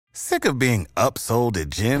Sick of being upsold at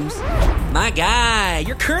gyms? My guy,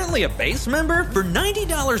 you're currently a base member? For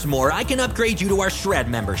 $90 more, I can upgrade you to our Shred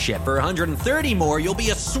membership. For $130 more, you'll be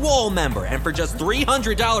a Swole member. And for just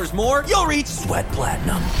 $300 more, you'll reach Sweat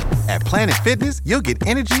Platinum. At Planet Fitness, you'll get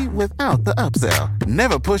energy without the upsell.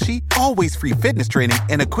 Never pushy, always free fitness training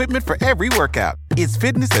and equipment for every workout. It's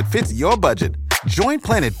fitness that fits your budget. Join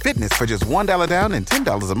Planet Fitness for just $1 down and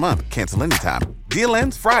 $10 a month. Cancel anytime. Deal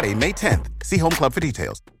ends Friday, May 10th. See Home Club for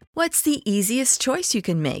details. What's the easiest choice you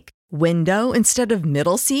can make? Window instead of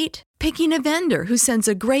middle seat? Picking a vendor who sends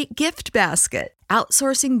a great gift basket?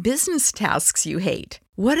 Outsourcing business tasks you hate?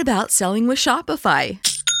 What about selling with Shopify?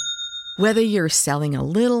 Whether you're selling a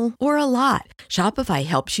little or a lot, Shopify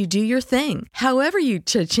helps you do your thing, however you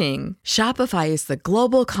cha-ching. Shopify is the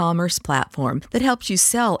global commerce platform that helps you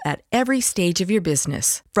sell at every stage of your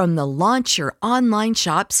business. From the launch your online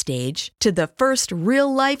shop stage to the first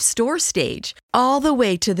real-life store stage, all the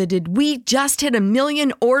way to the did we just hit a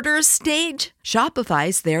million orders stage.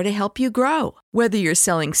 Shopify's there to help you grow. Whether you're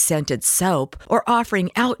selling scented soap or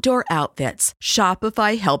offering outdoor outfits,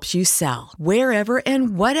 Shopify helps you sell. Wherever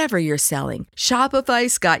and whatever you're selling,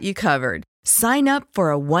 Shopify's got you covered. Sign up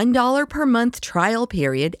for a $1 per month trial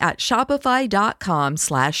period at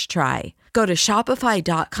shopify.com/try. Go to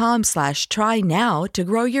shopify.com/try now to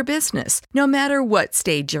grow your business, no matter what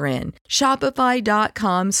stage you're in.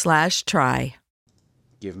 Shopify.com/try.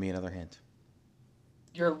 Give me another hint.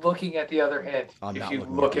 You're looking at the other hint. I'm if not you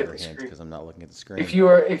looking look at at the the other hint screen. because I'm not looking at the screen. If you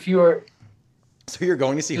are, So you're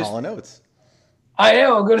going to see Just- Hall & Oates. I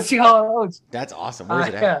am. I'm going to see Hall & Oates. That's awesome. Where's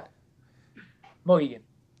it at? Yeah. Mohegan.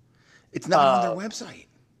 It's not on their website.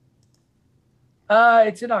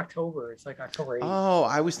 It's in October. It's like October 8th. Oh,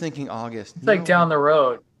 I was thinking August. It's like down the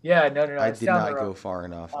road. Yeah, no. I It's did down not the road. go far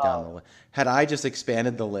enough down the list. Had I just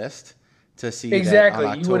expanded the list to see Exactly. that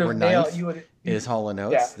on You would October have nailed. 9th You would. is Hall &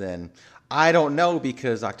 Oates, then I don't know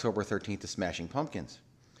because October 13th is Smashing Pumpkins.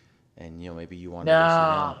 And maybe you want to go see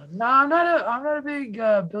them. No. I'm not a big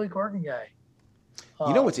Billy Corgan guy.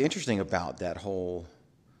 You know what's interesting about this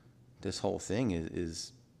whole thing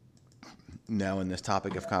is now in this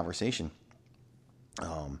topic of conversation,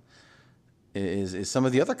 is some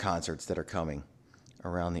of the other concerts that are coming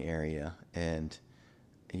around the area, and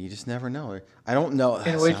you just never know. I don't know.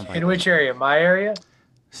 In which area? My area?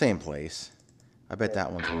 Same place. I bet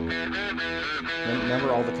that one's.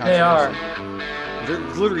 Remember all the concerts? They are. They're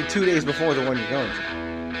literally 2 days before the one you're going to.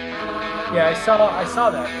 Yeah, I saw that. I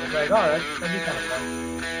was like, that'd be kind of fun.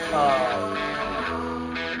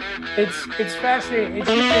 It's fascinating. It's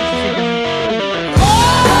just interesting.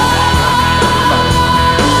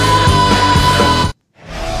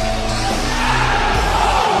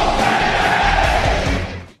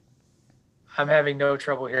 I'm having no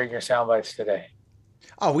trouble hearing your sound bites today.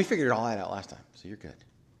 Oh, we figured all that out last time, so you're good.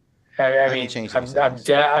 I mean, I'm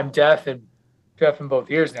deaf in both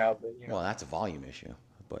ears now, but Well, that's a volume issue,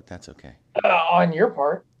 but that's okay. On your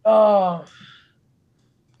part, that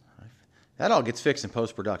all gets fixed in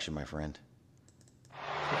post-production, my friend.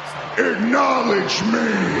 Acknowledge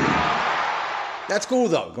me. That's cool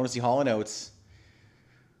though. Going to see Hall & Oates.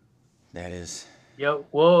 That is. Yo,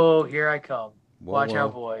 whoa, here I come. Whoa, Watch whoa.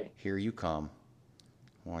 out, boy. Here you come.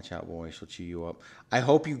 Watch out, boy. She'll chew you up. I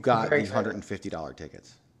hope you got the $150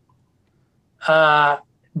 tickets.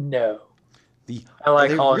 No. I like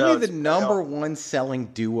they're Hall & really Oates, the but number one selling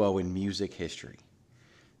duo in music history.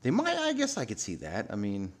 They might. I guess I could see that. I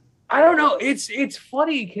mean, I don't know. It's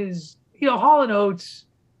funny because Hall & Oates.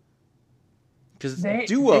 because They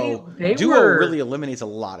duo were- really eliminates a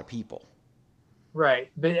lot of people.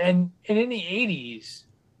 Right, but and in the 80s,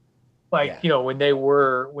 like Yeah. when they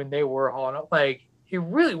were Hall & Oates, like it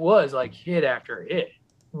really was like hit after hit,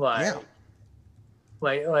 like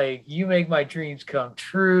like You Make My Dreams Come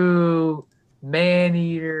True, Man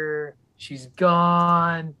Eater, She's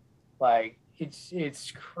Gone, like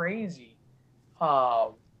it's crazy.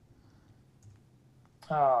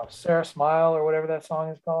 Sarah Smile or whatever that song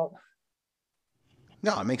is called.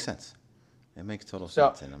 No, it makes sense. It makes total So,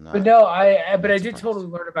 sense, and I'm not. but no, I not did surprised. totally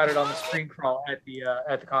learn about it on the screen crawl at the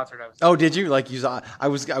concert I was. Oh, did you? Like you saw? I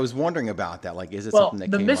was wondering about that. Like, is it Well,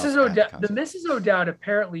 something that the came Mrs. up at the O'Dowd, the concert? Mrs. O'Dowd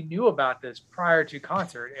apparently knew about this prior to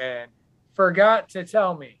concert and forgot to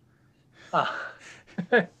tell me.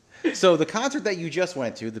 So the concert that you just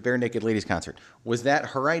went to, the Bare Naked Ladies concert, was that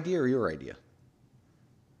her idea or your idea?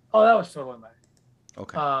 Oh, that was totally mine.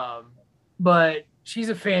 Okay. But she's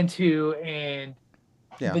a fan too, and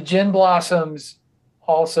Yeah. the Gin Blossoms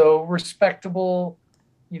also respectable.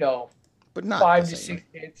 But not 5 the to same. 6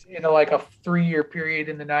 hits in like a 3-year period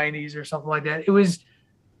in the 90s or something like that. It was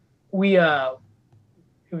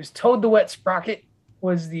Toad the Wet Sprocket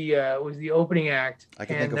was the opening act, I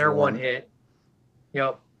can and think of their one one. hit.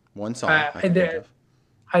 Yep. One song I can think of.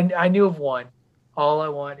 I knew of one. All I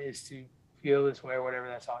want is to feel this way, or whatever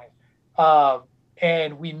that song is.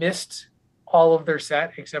 And we missed all of their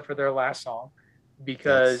set except for their last song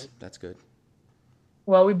because that's good.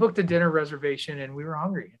 Well, we booked a dinner reservation and we were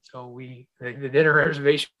hungry, so the dinner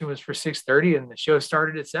reservation was for 6:30 and the show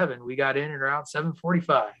started at 7. We got in at around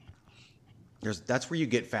 7:45. That's where you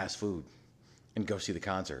get fast food and go see the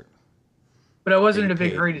concert. But I wasn't in a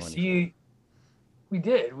big hurry to see. We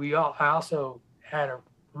did. I also had a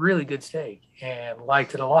really good steak and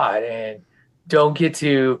liked it a lot, and don't get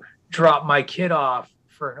to drop my kid off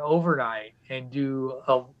for an overnight and do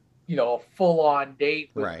a full-on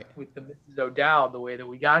date with the Mrs. O'Dowd the way that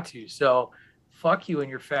we got to. So fuck you and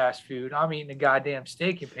your fast food. I'm eating a goddamn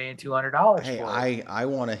steak and paying $200 for it. Hey, I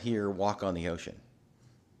want to hear Walk on the Ocean.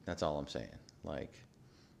 That's all I'm saying. Like,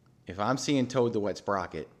 if I'm seeing Toad the Wet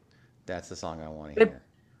Sprocket, that's the song I want to hear.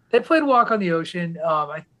 They played Walk on the Ocean.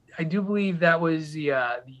 I do believe that was the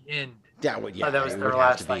end. That was their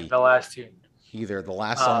last the last tune. Either the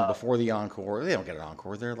last song before the encore. They don't get an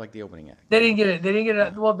encore. They're like the opening act. They didn't get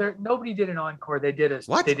it. Well, nobody did an encore. They did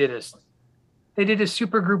what? They did a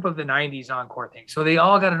super group of the '90s encore thing. So they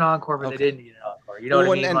all got an encore, but they didn't get an encore. You know what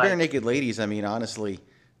I mean? And Bare Naked Ladies. I mean, honestly,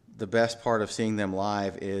 the best part of seeing them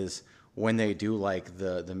live is when they do like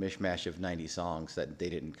the mishmash of 90 songs that they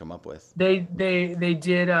didn't come up with. They did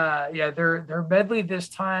their medley this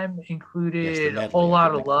time included A Whole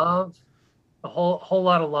Lot of Love. A whole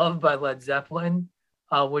lot of love by Led Zeppelin,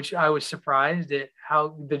 which I was surprised at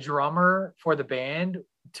how the drummer for the band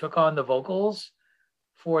took on the vocals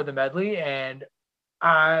for the medley, and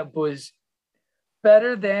I was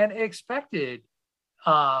better than expected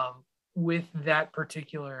with that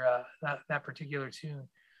particular tune.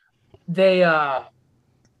 They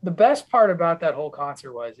the best part about that whole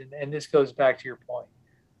concert was, and this goes back to your point.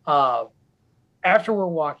 After we're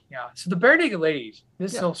walking out, so the Bare Naked Ladies,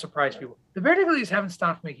 will surprise people. The Bare Naked Ladies haven't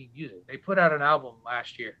stopped making music. They put out an album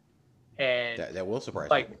last year, and that will surprise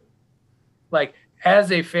people. Like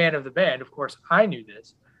as a fan of the band, of course, I knew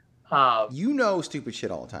this. You know stupid shit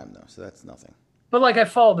all the time, though, so that's nothing. But like I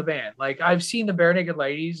follow the band. Like I've seen the Bare Naked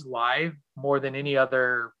Ladies live more than any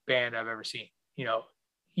other band I've ever seen. You know,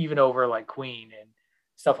 even over like Queen and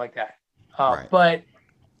stuff like that. But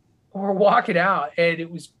we're walking out, and it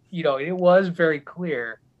was. It was very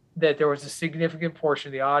clear that there was a significant portion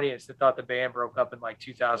of the audience that thought the band broke up in like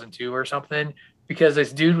 2002 or something, because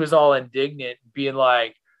this dude was all indignant, being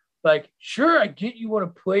like, sure, I get you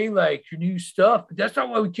want to play like your new stuff, but that's not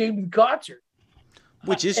why we came to the concert.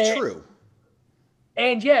 Which is true.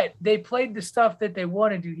 And yet they played the stuff that they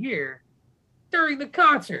wanted to hear during the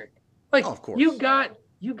concert. Like, of course. you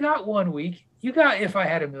got 1 week. You got If I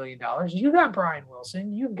Had $1 Million. You got Brian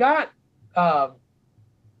Wilson. You got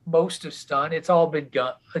most of Stun. It's all been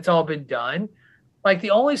done. Like,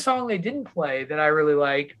 the only song they didn't play that I really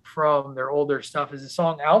like from their older stuff is the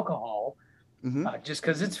song Alcohol, just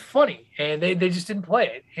because it's funny, and they just didn't play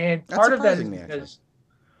it. And part of that is because,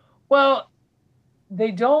 well,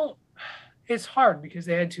 they don't. It's hard because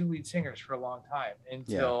they had 2 lead singers for a long time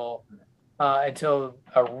until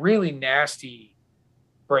a really nasty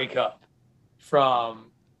breakup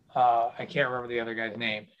from I can't remember the other guy's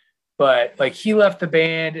name. But like, he left the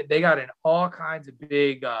band. They got in all kinds of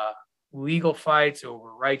big legal fights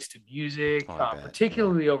over rights to music,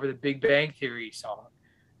 particularly over the Big Bang Theory song,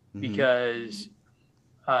 because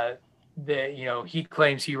he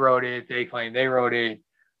claims he wrote it. They claim they wrote it.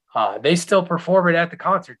 They still perform it at the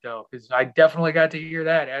concert though, because I definitely got to hear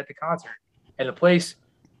that at the concert, and the place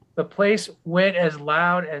went as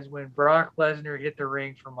loud as when Brock Lesnar hit the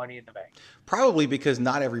ring for Money in the Bank. Probably because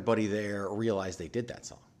not everybody there realized they did that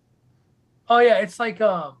song. Oh yeah, it's like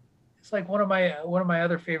one of my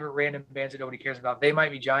other favorite random bands that nobody cares about. They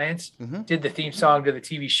Might Be Giants did the theme song to the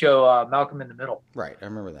TV show Malcolm in the Middle. Right, I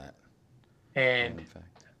remember that. And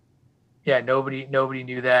yeah, nobody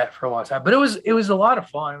knew that for a long time. But it was a lot of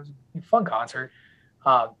fun. It was a fun concert.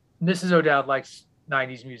 Mrs. O'Dowd likes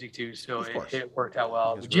 90s music too, so it worked out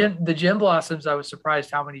well. The Gin Blossoms, I was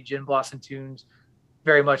surprised how many Gin Blossom tunes.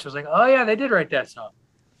 Very much, I was like, oh yeah, they did write that song.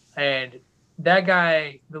 And that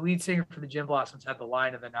guy, the lead singer for the Gin Blossoms, had the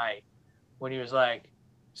line of the night when he was like,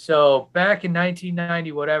 so back in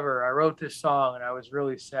 1990, whatever, I wrote this song and I was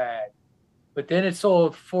really sad, but then it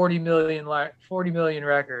sold 40 million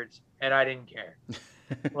records and I didn't care.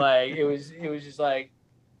 Like, it was just like,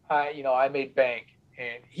 I made bank.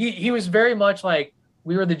 And he was very much like,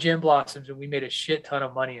 we were the Gin Blossoms and we made a shit ton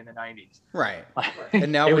of money in the 90s. Right.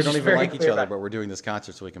 And now we don't even like each other, but we're doing this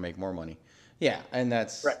concert so we can make more money. Yeah. And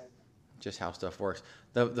that's just how stuff works.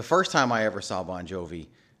 The first time I ever saw Bon Jovi,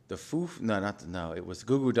 it was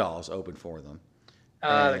Goo Goo Dolls opened for them.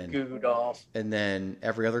 The Goo Goo Dolls. And then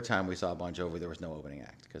every other time we saw Bon Jovi, there was no opening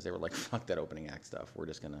act because they were like, "Fuck that opening act stuff. We're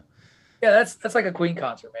just gonna." Yeah, that's like a Queen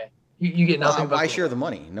concert, man. You get nothing. Why share the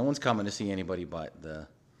money? No one's coming to see anybody but the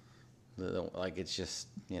like. It's just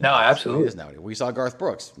no, absolutely. It is nowadays. We saw Garth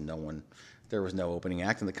Brooks. There was no opening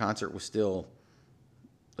act, and the concert was still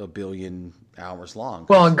 1 billion hours long.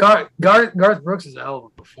 Well, and Garth Brooks is a hell of a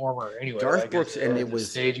performer anyway. Garth Brooks, and it was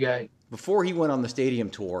stage guy. Before he went on the stadium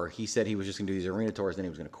tour, he said he was just going to do these arena tours, then he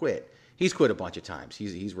was going to quit. He's quit a bunch of times.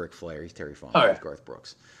 He's Ric Flair. He's Terry Funk. He's Garth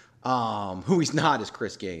Brooks. Who he's not is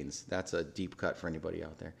Chris Gaines. That's a deep cut for anybody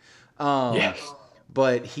out there. Yes.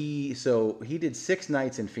 But he did 6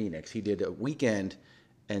 nights in Phoenix. He did a weekend,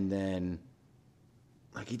 and then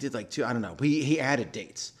he did 2. I don't know. He added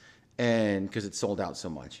dates, and because it sold out so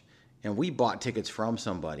much, and we bought tickets from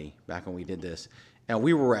somebody back when we did this, and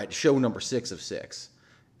we were at show number 6 of 6.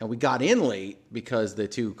 And we got in late because the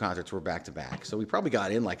 2 concerts were back to back. So we probably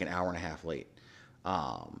got in an hour and a half late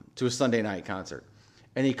to a Sunday night concert.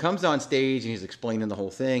 And he comes on stage and he's explaining the whole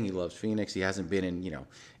thing. He loves Phoenix. He hasn't been in,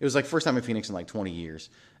 it was first time in Phoenix in 20 years.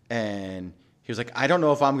 And he was like, I don't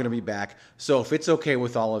know if I'm going to be back. So if it's okay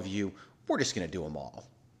with all of you, we're just going to do them all.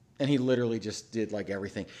 And he literally just did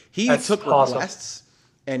everything. He took requests,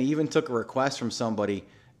 and he even took a request from somebody,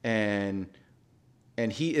 and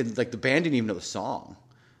he, the band didn't even know the song.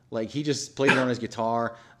 He just played it on his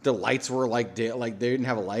guitar. The lights were they didn't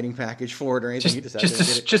have a lighting package for it or anything. He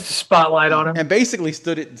just a spotlight on him. And basically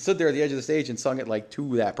stood there at the edge of the stage and sung it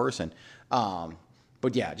to that person.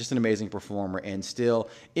 But yeah, just an amazing performer. And still,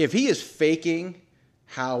 if he is faking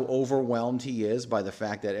how overwhelmed he is by the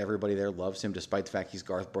fact that everybody there loves him, despite the fact he's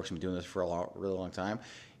Garth Brooks and been doing this for a really long time,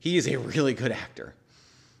 he is a really good actor.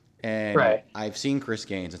 And I've seen Chris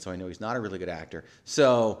Gaines, and so I know he's not a really good actor.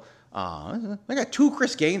 So I got 2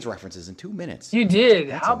 Chris Gaines references in 2 minutes. You did.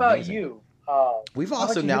 How about amazing. You? We've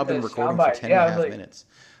also now been recording for 10.5 minutes.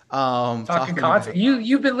 Talking concert.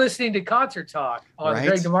 You've been listening to Concert Talk on the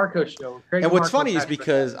Greg DeMarco show. And what's funny is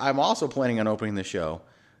because I'm also planning on opening the show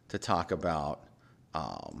to talk about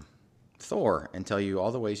Thor and tell you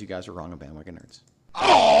all the ways you guys are wrong on Bandwagon Nerds.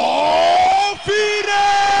 Oh, Phoenix!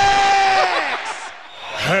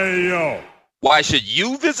 Hey, yo. Why should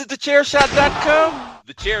you visit thechairshot.com?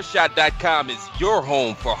 Thechairshot.com is your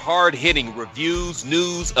home for hard-hitting reviews,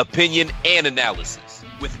 news, opinion, and analysis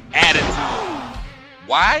with attitude.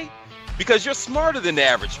 Why? Because you're smarter than the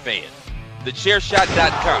average fan.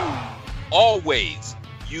 Thechairshot.com. Always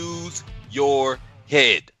use your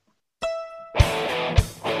head.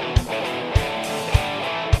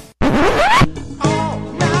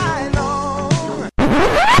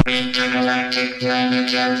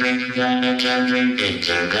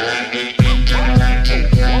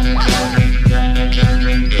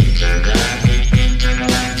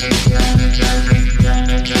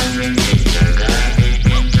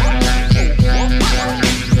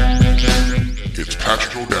 It's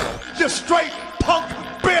Patrick O'Dowd. You straight punk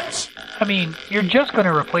bitch! I mean, you're just going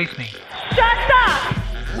to replace me. Shut up!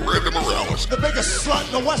 Randy Morales. The biggest slut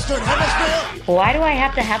in the Western Hemisphere. Why do I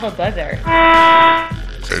have to have a buzzer?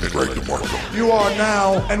 And Greg DeMarco. You are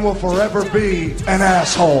now and will forever be an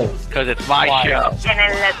asshole. Because it's my show. And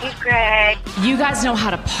I love you, Greg. You guys know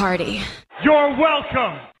how to party. You're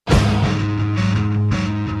welcome.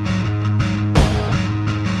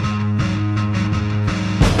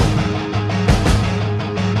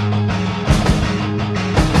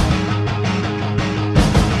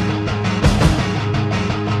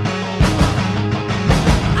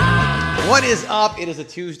 What is up? It is a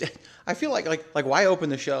Tuesday. I feel like why open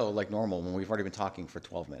the show like normal when we've already been talking for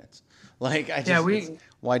 12 minutes? Why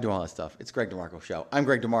do all that stuff? It's Greg DeMarco show. I'm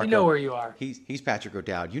Greg DeMarco. You know where you are. He's Patrick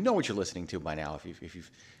O'Dowd. You know what you're listening to by now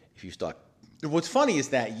if you stuck. What's funny is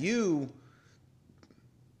that you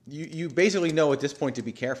basically know at this point to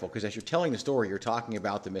be careful because as you're telling the story, you're talking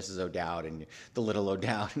about the Mrs. O'Dowd and the little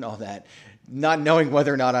O'Dowd and all that, not knowing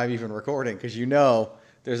whether or not I'm even recording because you know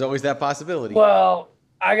there's always that possibility. Well,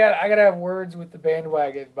 I gotta have words with the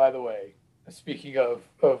bandwagon. By the way, speaking of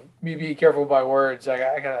me being careful with my words, I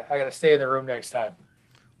gotta stay in the room next time.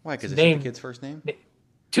 Why? Because it's the kid's first name.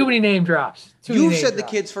 Too many name drops. You said the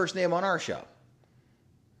kid's first name on our show.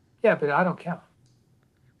 Yeah, but I don't count.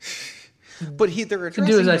 But they're addressing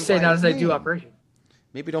do as I say, not as I name. do operation.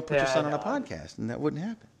 Maybe don't put your son on a podcast, and that wouldn't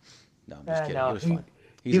happen. No, I'm just kidding. It was fun.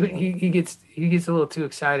 He gets a little too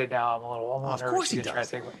excited now. I'm a little nervous. Of course he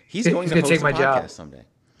does. He's going to host take my a podcast job someday.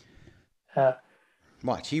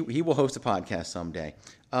 Watch, he will host a podcast someday.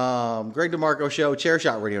 Greg DeMarco Show,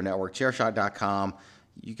 Chairshot Radio Network, Chairshot.com.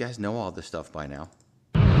 You guys know all this stuff by now.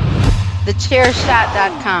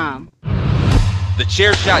 TheChairShot.com.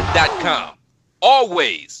 TheChairShot.com.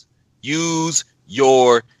 Always use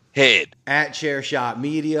your head. At Chairshot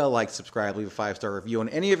Media, like, subscribe, leave a 5-star review on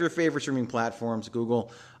any of your favorite streaming platforms: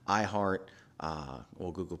 Google, iHeart,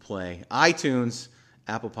 Google Play, iTunes,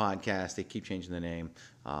 Apple Podcasts. They keep changing the name.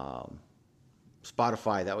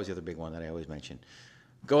 Spotify, that was the other big one that I always mention.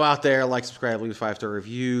 Go out there, like, subscribe, leave a 5-star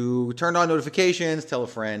review, turn on notifications, tell a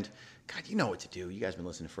friend. God, you know what to do. You guys have been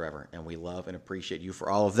listening forever, and we love and appreciate you for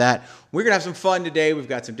all of that. We're going to have some fun today. We've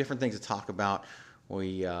got some different things to talk about.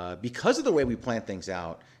 Because of the way we plan things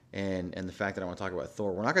out and the fact that I want to talk about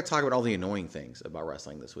Thor, we're not going to talk about all the annoying things about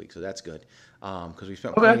wrestling this week, so that's good, because we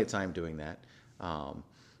spent plenty of time doing that.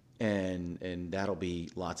 And that'll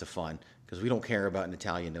be lots of fun, because we don't care about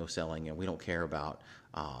Natalya no-selling, and we don't care about,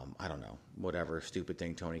 I don't know, whatever stupid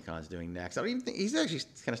thing Tony Khan's doing next. I don't even think he's actually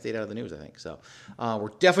kind of stayed out of the news, I think. So we're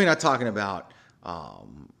definitely not talking about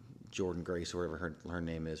Jordan Grace or whatever her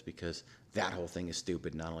name is, because that whole thing is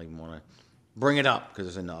stupid, and I don't even want to bring it up, because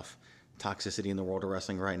there's enough toxicity in the world of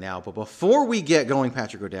wrestling right now. But before we get going,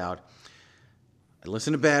 Patrick O'Dowd, I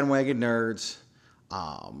listened to Bandwagon Nerds.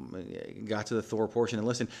 Got to the Thor portion and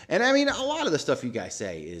listened. And I mean, a lot of the stuff you guys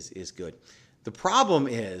say is good. The problem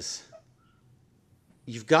is,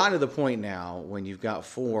 you've gotten to the point now when you've got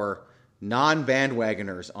 4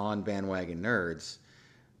 non-bandwagoners on Bandwagon Nerds,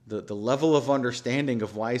 the level of understanding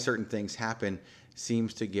of why certain things happen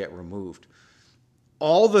seems to get removed.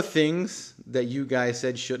 All the things that you guys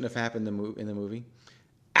said shouldn't have happened in the movie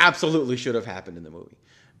absolutely should have happened in the movie,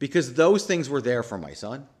 because those things were there for my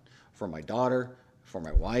son, for my daughter, for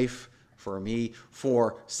my wife, for me,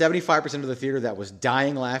 for 75% of the theater that was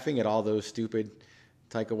dying laughing at all those stupid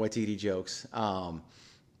Taika Waititi jokes.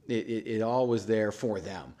 It all was there for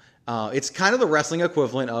them. It's kind of the wrestling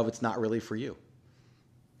equivalent of, it's not really for you.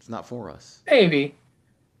 It's not for us. Maybe.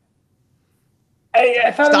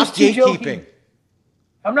 I thought Stop it was gatekeeping. Joking.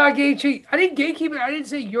 I'm not gatekeeping. I didn't gatekeep it. I didn't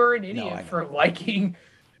say you're an idiot for liking.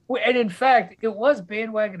 And in fact, it was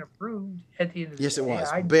Bandwagon approved at the end of the day. Yes, it was.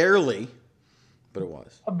 Barely, but it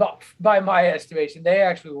was. By my estimation, they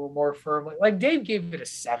actually were more firmly. Like, Dave gave it a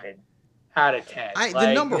 7 out of 10.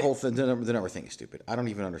 The number thing is stupid. I don't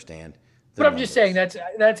even understand. But I'm just saying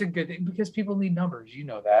that's a good thing, because people need numbers. You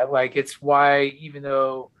know that. Like, it's why, even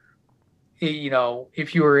though,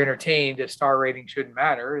 if you were entertained, a star rating shouldn't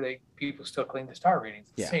matter. People still cling to star ratings.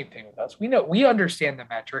 It's the same thing with us. We understand the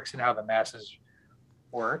metrics and how the masses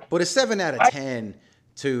work. But a 7 out of 10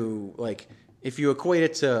 to, like, if you equate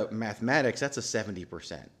it to mathematics, that's a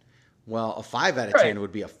 70%. Well, a 5 out of 10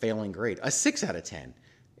 would be a failing grade. A 6 out of 10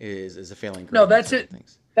 is a failing grade. No, that's it.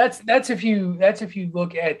 That's if you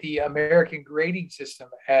look at the American grading system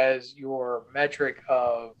as your metric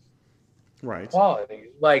of quality.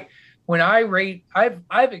 Like, when I rate,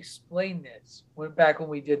 I've explained this back when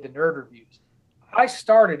we did the nerd reviews. I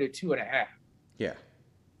started at 2.5. Yeah.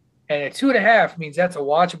 And a 2.5 means that's a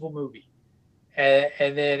watchable movie.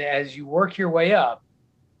 And then as you work your way up,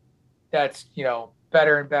 that's,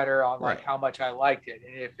 better and better on like how much I liked it.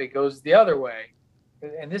 And if it goes the other way,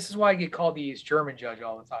 and this is why I get called the East German judge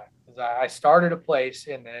all the time, because I started a place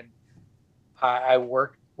and then I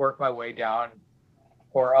work my way down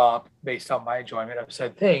or up based on my enjoyment of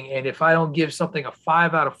said thing. And if I don't give something a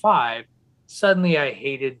 5 out of 5, suddenly I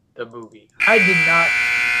hated the movie. I did not.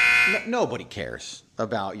 Nobody cares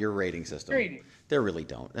about your rating system. Rating. They really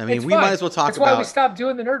don't. I mean, we might as well talk about. That's why we stopped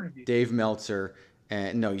doing the nerd review. Dave Meltzer,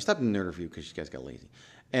 and no, you stopped doing the nerd review because you guys got lazy,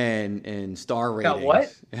 and star ratings. Got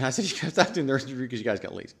what? And I said you guys stopped doing the nerd review because you guys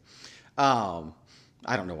got lazy. I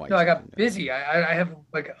don't know why. No, I got busy. I have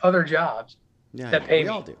like other jobs that pay me. We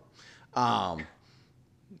all do.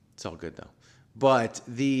 It's all good though. But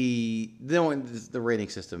the rating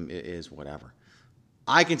system is whatever.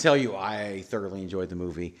 I can tell you, I thoroughly enjoyed the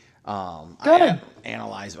movie. I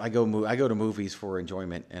analyze. I go to movies for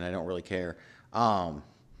enjoyment, and I don't really care.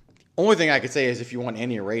 Only thing I could say is, if you want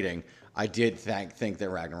any rating, I did think that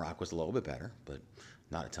Ragnarok was a little bit better, but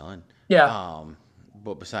not a ton. Yeah.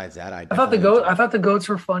 But besides that, I thought the goats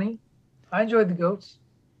were funny. I enjoyed the goats.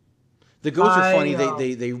 The goats are funny.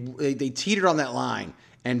 They teetered on that line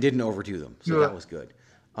and didn't overdo them, so that was good.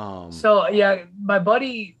 So yeah, my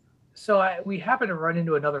buddy. So we happened to run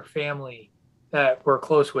into another family that we're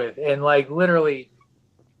close with, and like literally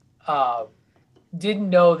didn't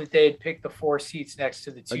know that they had picked the 4 seats next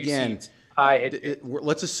to the 2 seats I had.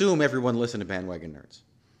 Let's assume everyone listened to Bandwagon Nerds.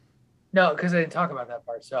 No, because I didn't talk about that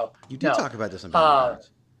part. So you did talk about this on Bandwagon Nerds.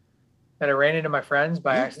 That I ran into my friends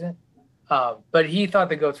by accident. But he thought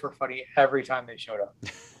the goats were funny every time they showed up.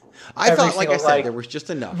 I thought, like I said, there was just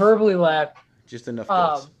enough. Verbally laughed. Just enough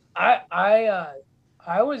goods.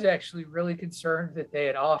 I was actually really concerned that they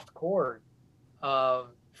had offed Korg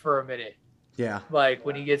for a minute. Yeah. Like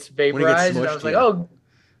when he gets vaporized, and I was like, oh,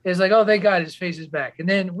 it's like, oh, thank God his face is back. And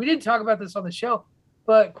then we didn't talk about this on the show,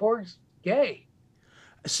 but Korg's gay.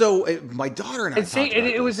 So my daughter and I talked about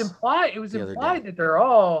it was implied. It was implied that they're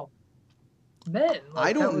all men. Like,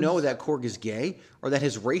 I don't know that Korg is gay or that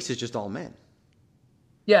his race is just all men.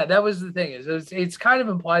 Yeah, that was the thing. It's kind of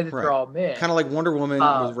implied that they're all men. Kind of like Wonder Woman,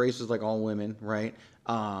 whose race was like all women, right?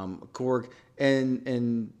 Korg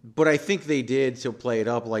but I think they did to play it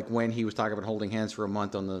up, like when he was talking about holding hands for a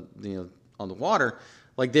month on the water,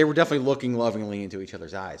 like they were definitely looking lovingly into each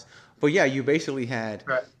other's eyes. But yeah, you basically had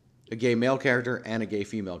a gay male character and a gay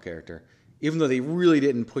female character, even though they really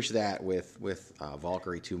didn't push that with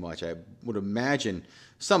Valkyrie too much. I would imagine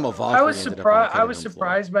some of Valkyrie. I was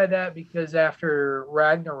surprised by that because after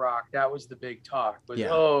Ragnarok, that was the big talk.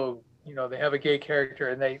 They have a gay character,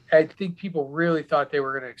 and I think people really thought they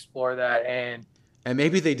were going to explore that, and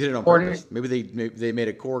maybe they did it on purpose. Maybe they made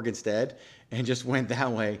a Korg instead and just went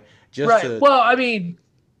that way. Well, I mean,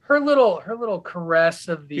 her little caress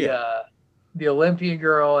of the Olympian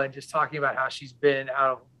girl, and just talking about how she's been out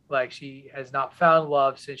of, like, she has not found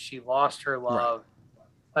love since she lost her love.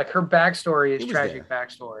 Like, her backstory is tragic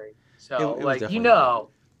backstory. So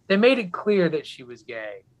they made it clear that she was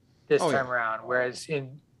gay this time around, whereas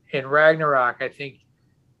in Ragnarok, I think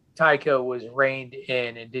Taika was reined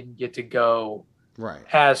in and didn't get to go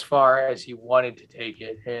as far as he wanted to take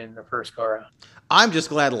it in the first go around. I'm just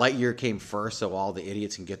glad Lightyear came first, so all the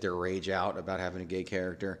idiots can get their rage out about having a gay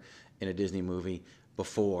character in a Disney movie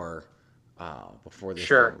before this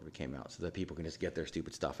movie came out, so that people can just get their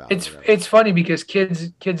stupid stuff out. It's funny because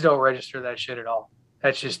kids don't register that shit at all.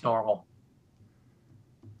 That's just normal.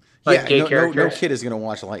 Like gay characters. No kid is going to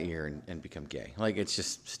watch Lightyear and become gay. Like, it's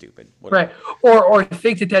just stupid. Whatever. Right. Or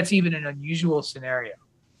think that that's even an unusual scenario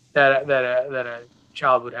that a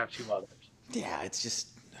child would have two mothers. Yeah, it's just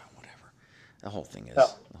whatever. The whole thing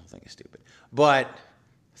is stupid. But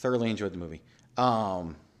thoroughly enjoyed the movie.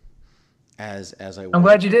 I'm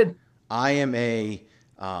glad you did. I am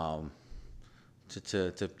to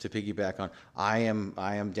piggyback on. I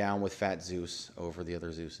am down with Fat Zeus over the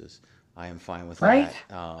other Zeuses. I am fine with that.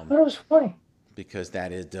 That was funny. Because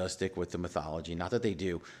does stick with the mythology. Not that they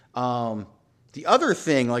do. The other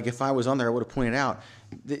thing, like if I was on there, I would have pointed out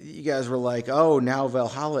that you guys were like, oh, now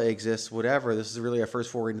Valhalla exists, whatever. This is really our first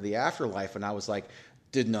foray into the afterlife. And I was like,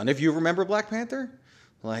 did none of you remember Black Panther?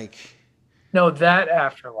 Like, no, that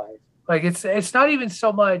afterlife. Like it's not even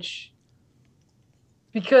so much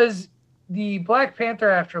because the Black Panther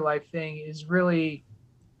afterlife thing is really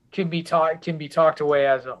can be talked away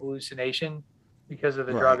as a hallucination because of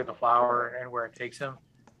the drug and the flower and where it takes him.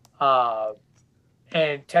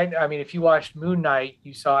 If you watched Moon Knight,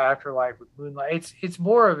 you saw Afterlife with Moonlight. It's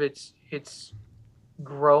more of its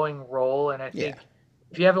growing role, and I think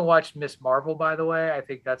if you haven't watched Miss Marvel, by the way, I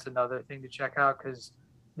think that's another thing to check out because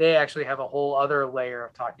they actually have a whole other layer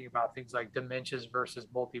of talking about things like dementias versus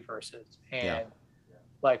multiverses and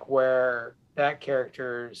like where that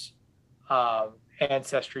character's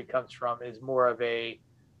ancestry comes from is more of a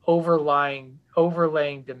overlaying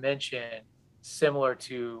dimension similar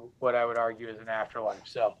to what I would argue is an afterlife.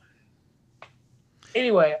 So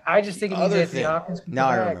anyway, I just think Anthony Hopkins. Now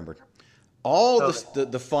I remembered all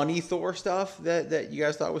the funny Thor stuff that you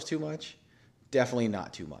guys thought was too much. Definitely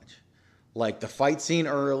not too much. Like the fight scene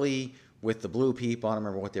early with the blue people. I don't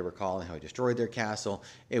remember what they were calling, how he destroyed their castle.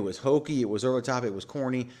 It was hokey. It was over the top. It was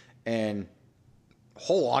corny. And the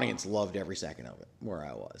whole audience loved every second of it where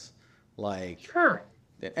I was. Like, sure.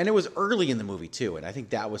 And it was early in the movie, too. And I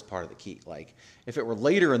think that was part of the key. Like, if it were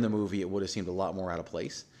later in the movie, it would have seemed a lot more out of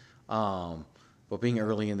place. But being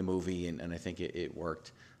early in the movie, and I think it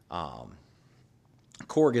worked.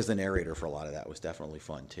 Korg as the narrator for a lot of that was definitely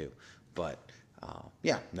fun, too. But,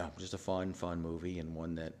 just a fun movie and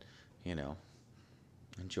one that,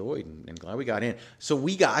 enjoyed and glad we got in. So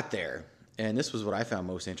we got there, and this was what I found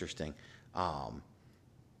most interesting.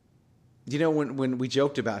 When we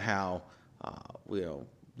joked about how,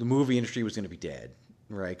 the movie industry was going to be dead,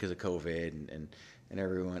 right, because of COVID and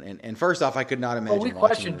everyone. And first off, I could not imagine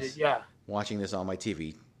watching this on my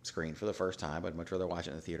TV screen for the first time. I'd much rather watch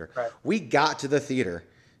it in the theater. Right. We got to the theater,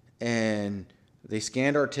 and they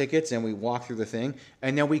scanned our tickets, and we walked through the thing,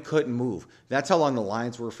 and then we couldn't move. That's how long the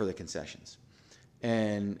lines were for the concessions.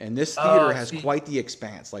 And this theater has quite the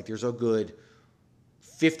expanse. Like, there's a good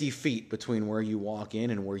 50 feet between where you walk in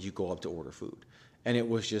and where you go up to order food. And it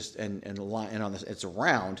was just and the line and on this it's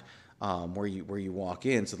around where you walk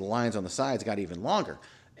in, so the lines on the sides got even longer.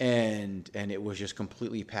 And it was just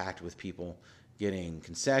completely packed with people getting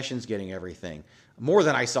concessions, getting everything. More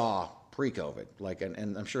than I saw pre-COVID. Like,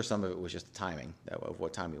 and I'm sure some of it was just the timing of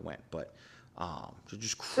what time we went. But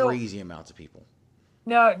just crazy amounts of people.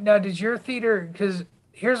 Now, did your theater? Because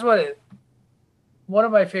here's one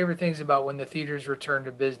of my favorite things about when the theaters returned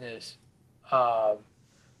to business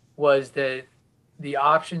was that the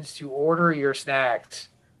options to order your snacks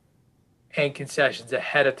and concessions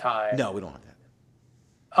ahead of time. No, we don't have that.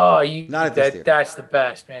 Oh, not at this theater. That's the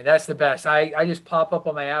best, man. That's the best. I just pop up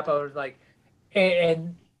on my app. I was like,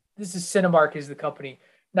 and this is Cinemark is the company.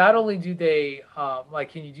 Not only do they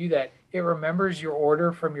can you do that? It remembers your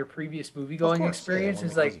order from your previous movie going experience.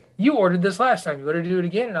 It's like, you ordered this last time. You want to do it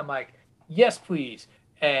again? And I'm like, yes, please.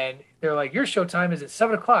 And they're like, your show time is at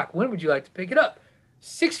 7:00. When would you like to pick it up?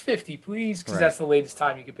 6:50, please, because that's the latest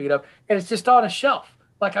time you can pick it up. And it's just on a shelf.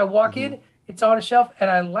 Like, I walk in, it's on a shelf, and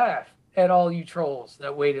I laugh at all you trolls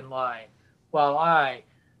that wait in line while I,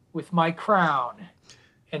 with my crown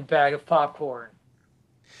and bag of popcorn,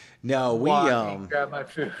 no, grab my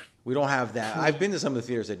food. We don't have that. I've been to some of the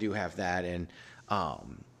theaters that do have that, and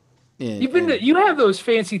you have those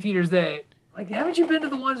fancy theaters that, like, haven't you been to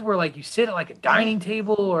the ones where, like, you sit at, like, a dining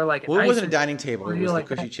table or, like, it wasn't a dining table. It was the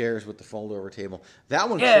cushy chairs with the fold-over table. That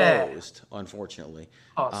one closed, unfortunately.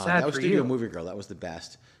 Oh, sad that was for Studio you. Movie Girl. That was the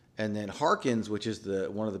best. And then Harkins, which is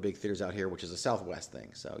one of the big theaters out here, which is a Southwest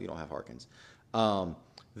thing, so you don't have Harkins.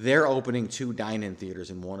 They're opening 2 dine-in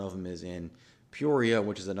theaters, and one of them is in Peoria,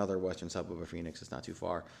 which is another western suburb of Phoenix. It's not too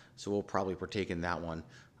far, so we'll probably partake in that one.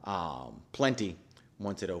 Plenty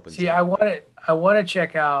once it opens. See, I want to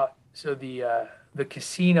check out. So the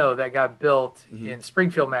casino that got built in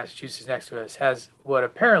Springfield, Massachusetts, next to us, has what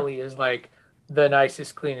apparently is like the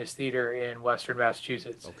nicest, cleanest theater in Western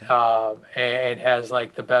Massachusetts, and has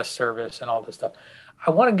like the best service and all this stuff.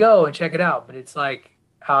 I want to go and check it out, but it's like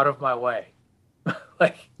out of my way.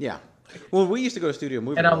 Yeah. Well, we used to go to Studio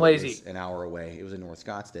Movie, and I'm lazy. An hour away. It was in North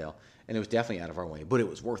Scottsdale, and it was definitely out of our way, but it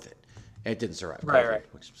was worth it. And it didn't survive, right,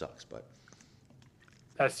 which sucks, but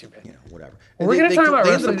that's too bad. Whatever. Well, we're gonna talk about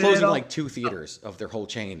they ended up wrestling closing like 2 theaters of their whole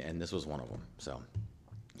chain, and this was one of them. So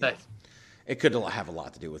nice. It could have a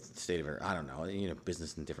lot to do with the state of it. I don't know.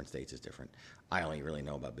 Business in different states is different. I only really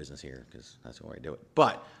know about business here because that's the way I do it.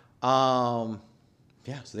 But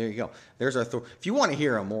yeah. So there you go. There's our Thor. If you want to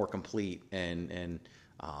hear a more complete and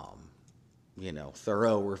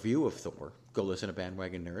thorough review of Thor, go listen to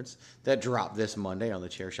Bandwagon Nerds. That dropped this Monday on the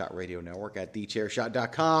Chairshot Radio Network at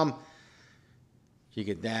thechairshot.com. You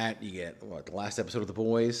get that. You get the last episode of The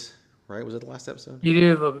Boys, right? Was it the last episode? You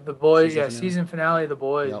do the Boys, season finale of The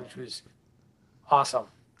Boys, which was awesome.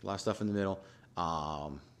 A lot of stuff in the middle.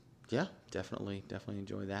 Yeah, definitely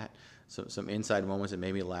enjoy that. So some inside moments that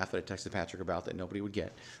made me laugh that I texted Patrick about that nobody would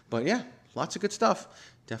get. But yeah, lots of good stuff.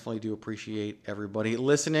 Definitely do appreciate everybody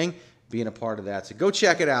listening, being a part of that. So go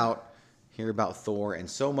check it out. Hear about Thor and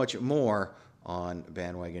so much more on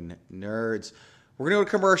Bandwagon Nerds. We're going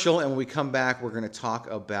to go to commercial, and when we come back, we're going to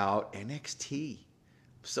talk about NXT. I'm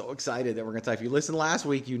so excited that we're going to talk. If you listened last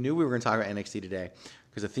week, you knew we were going to talk about NXT today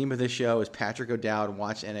because the theme of this show is Patrick O'Dowd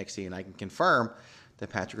watched NXT, and I can confirm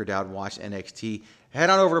that Patrick O'Dowd watched NXT.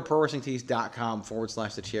 Head on over to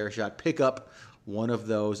ProWrestlingTees.com/TheChairShot. Pick up one of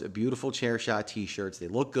those beautiful Chairshot t-shirts. They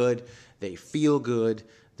look good. They feel good.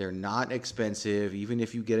 They're not expensive. Even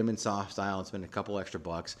if you get them in soft style and spend a couple extra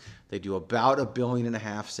bucks, they do about $1.5 billion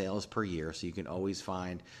sales per year. So you can always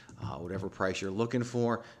find whatever price you're looking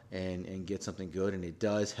for and get something good. And it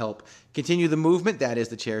does help continue the movement. That is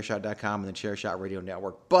thechairshot.com and the Chairshot Radio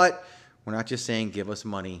Network. But we're not just saying give us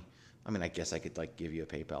money. I mean, I guess I could give you a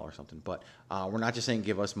PayPal or something. But we're not just saying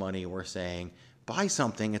give us money. We're saying buy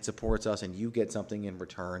something. It supports us and you get something in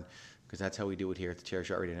return. Because that's how we do it here at the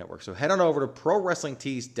Chairshot Radio Network. So head on over to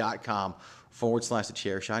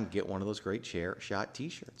ProWrestlingTees.com/TheChairShot and get one of those great Chairshot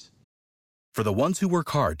t-shirts. For the ones who work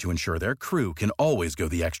hard to ensure their crew can always go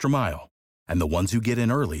the extra mile, and the ones who get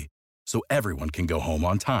in early so everyone can go home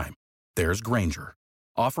on time, there's Grainger,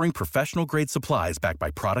 offering professional-grade supplies backed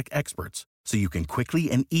by product experts so you can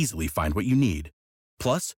quickly and easily find what you need.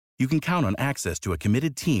 Plus, you can count on access to a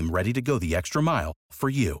committed team ready to go the extra mile for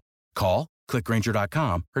you. Call, click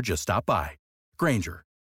Grainger.com, or just stop by. Grainger,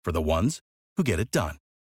 for the ones who get it done.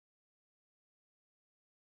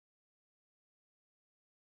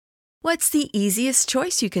 What's the easiest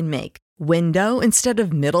choice you can make? Window instead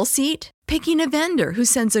of middle seat? Picking a vendor who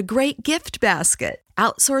sends a great gift basket?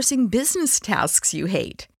 Outsourcing business tasks you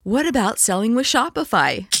hate? What about selling with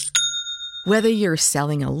Shopify? Whether you're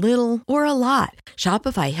selling a little or a lot,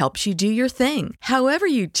 Shopify helps you do your thing, however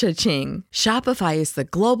you cha-ching. Shopify is the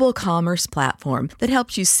global commerce platform that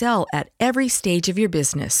helps you sell at every stage of your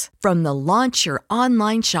business. From the launch your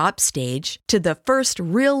online shop stage to the first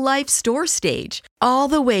real-life store stage, all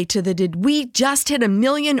the way to the did we just hit a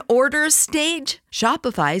million orders stage.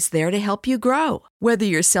 Shopify's there to help you grow. Whether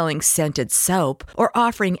you're selling scented soap or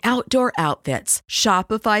offering outdoor outfits,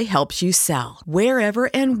 Shopify helps you sell. Wherever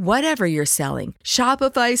and whatever you're selling,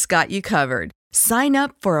 Shopify's got you covered. Sign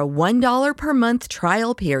up for a $1 per month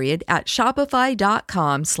trial period at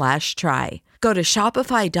shopify.com/try. Go to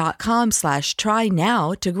shopify.com/try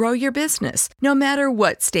now to grow your business, no matter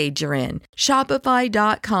what stage you're in.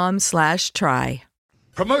 Shopify.com/try.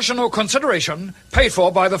 Promotional consideration paid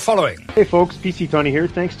for by the following. Hey folks, PC Tony here.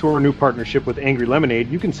 Thanks to our new partnership with Angry Lemonade,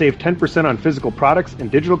 you can save 10% on physical products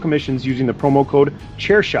and digital commissions using the promo code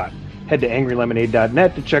ChairShot. Head to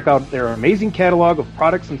angrylemonade.net to check out their amazing catalog of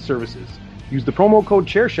products and services. Use the promo code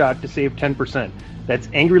ChairShot to save 10%. That's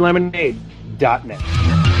angrylemonade.net.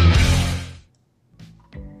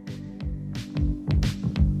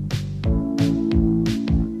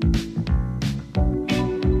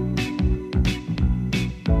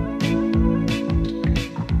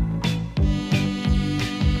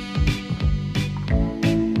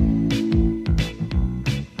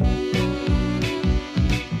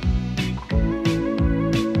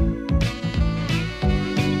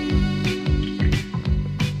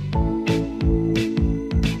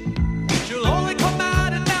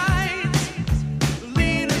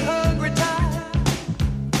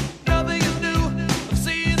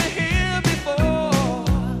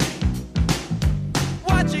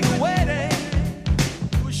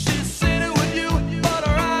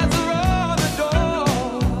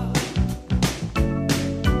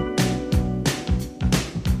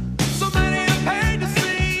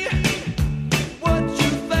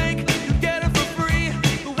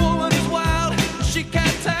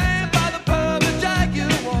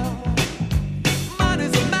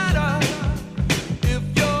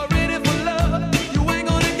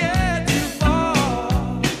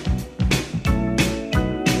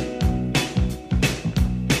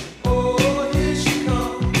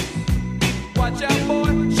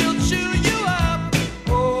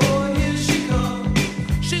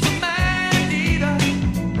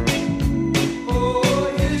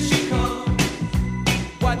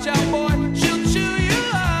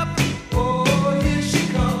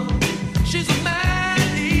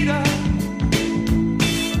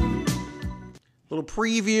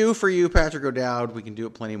 Preview for you, Patrick O'Dowd. We can do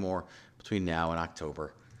it plenty more between now and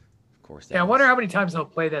October. Of course. Yeah, I wonder how many times they'll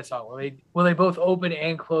play that song. Will they both open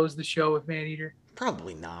and close the show with Maneater?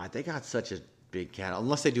 Probably not. They got such a big catalog.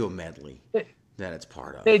 Unless they do a medley that it's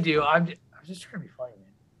part of. They do. I'm just trying to be funny, man.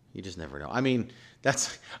 You just never know. I mean,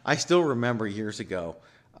 I still remember years ago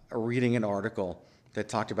reading an article that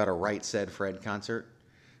talked about a Right Said Fred concert,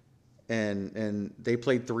 and they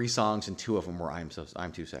played 3 songs and 2 of them were I'm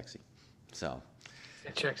Too Sexy. So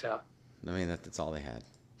it checks out. I mean, that's all they had.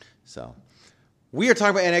 So we are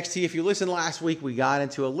talking about NXT. If you listened last week, we got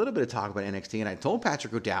into a little bit of talk about NXT, and I told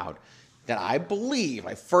Patrick O'Dowd that I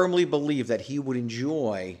firmly believe that he would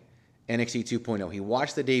enjoy NXT 2.0. He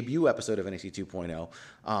watched the debut episode of NXT 2.0,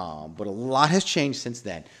 but a lot has changed since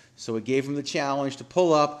then. So it gave him the challenge to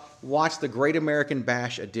pull up, watch the Great American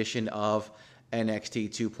Bash edition of NXT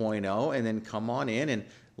 2.0, and then come on in and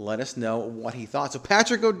let us know what he thought. So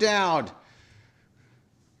Patrick O'Dowd,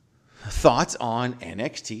 thoughts on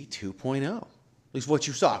NXT 2.0? At least what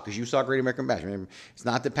you saw, because you saw Great American Bash. Remember, it's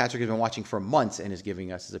not that Patrick has been watching for months and is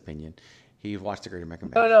giving us his opinion. He watched the Great American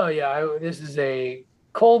Bash. No, yeah. This is a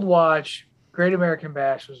cold watch. Great American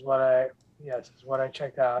Bash was what I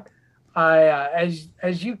checked out.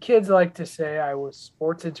 As you kids like to say, I was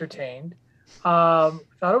sports entertained. Thought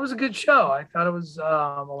it was a good show. I thought it was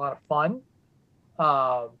a lot of fun.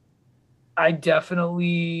 It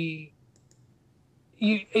definitely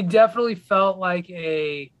felt like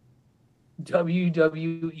a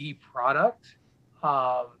WWE product.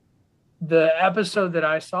 The episode that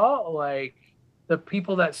I saw, like the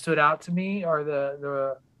people that stood out to me, or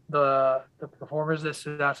the performers that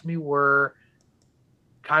stood out to me, were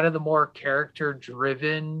kind of the more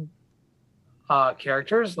character-driven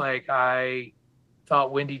characters. Like, I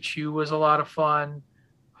thought Wendy Chu was a lot of fun.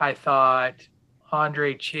 I thought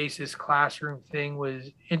Andre Chase's classroom thing was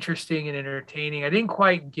interesting and entertaining. I didn't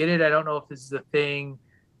quite get it. I don't know if this is a thing.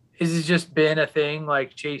 Has it just been a thing?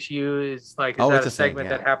 Like, Chase U is like, is that a segment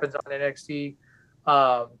that happens on NXT?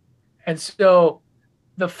 And so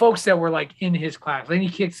the folks that were like in his class, then he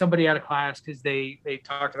kicked somebody out of class because they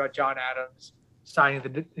talked about John Adams signing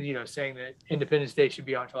saying that Independence Day should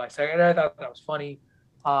be on July 2nd. And I thought that was funny.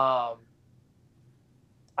 I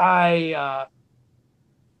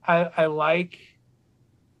like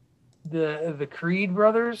the Creed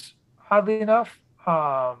brothers, oddly enough.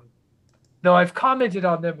 Though I've commented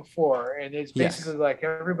on them before, and it's basically like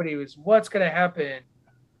everybody was, what's going to happen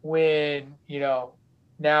when,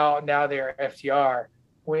 now they're FTR.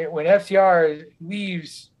 When FTR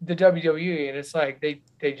leaves the WWE, and it's like they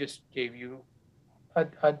just gave you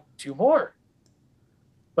a 2 more.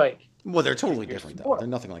 Like, well, they're totally different though. They're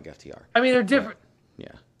nothing like FTR. I mean, they're different.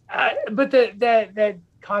 But that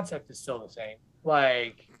concept is still the same.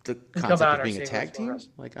 Like the concept of being a tag team.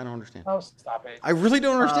 Like, I don't understand. Oh, stop it! I really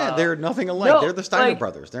don't understand. They're nothing alike. They're the Steiner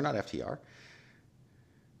brothers. They're not FTR.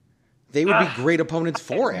 They would be great opponents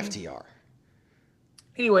for FTR.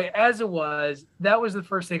 Anyway, as it was, that was the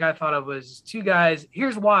first thing I thought of was 2 guys.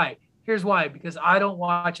 Here's why. Because I don't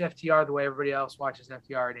watch FTR the way everybody else watches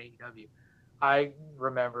FTR and AEW. I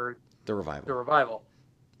remember the Revival.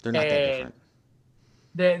 They're not that different.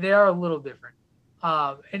 They are a little different.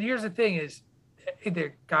 And here's the thing is,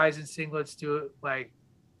 they're guys in singlets do it like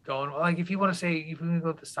going like if you want to say if you want to go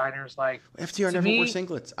with the Steiners like FTR never wore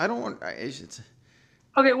singlets. I don't want. It's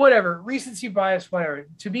okay, whatever. Recency bias, whatever.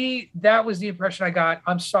 To me, that was the impression I got.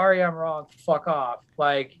 I'm sorry, I'm wrong. Fuck off.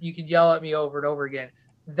 Like you can yell at me over and over again.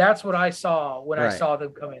 That's what I saw when I saw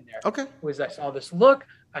them come in there. Okay, was I saw this look,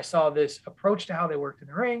 I saw this approach to how they worked in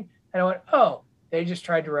the ring, and I went, oh, they just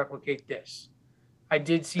tried to replicate this. I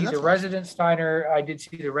did see the Resident Steiner. I did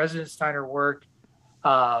see the Resident Steiner work,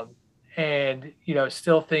 and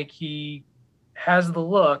still think he has the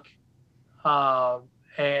look,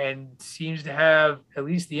 and seems to have at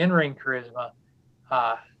least the in-ring charisma.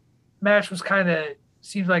 Match was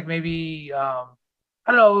seems like maybe I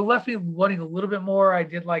don't know. It left me wanting a little bit more. I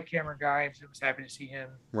did like Cameron Grimes. I was happy to see him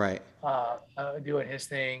doing his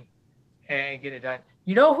thing and get it done.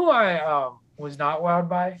 You know who I was not wowed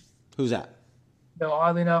by? Who's that? No,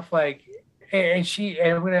 oddly enough, I'm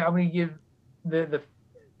gonna give the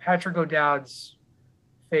Patrick O'Dowd's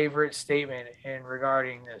favorite statement in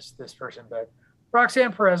regarding this person, but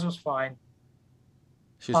Roxanne Perez was fine.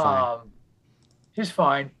 She's fine. She's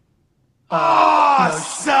fine.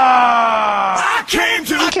 Awesome! I came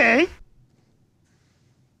to. Okay.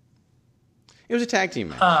 It was a tag team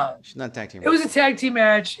match. She's not a tag team. It was a tag team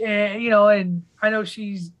match, and and I know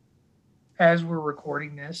she's, as we're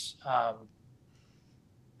recording this,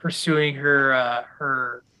 pursuing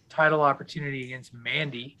her title opportunity against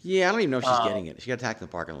Mandy. Yeah, I don't even know if she's getting it. She got attacked in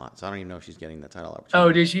the parking lot, so I don't even know if she's getting the title opportunity.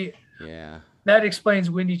 Oh, did she? Yeah. That explains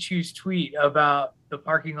Wendy Chu's tweet about the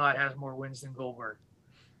parking lot has more wins than Goldberg.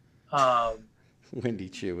 Wendy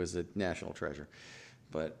Chu is a national treasure,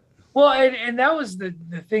 but well, and that was the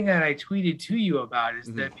thing that I tweeted to you about is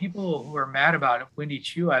that people who are mad about it, Wendy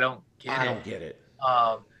Chu, I don't get it.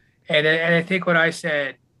 And I think what I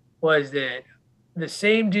said was that the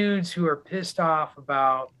same dudes who are pissed off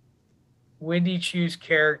about Wendy Chu's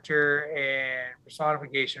character and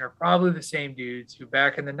personification are probably the same dudes who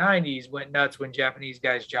back in the 90s went nuts when Japanese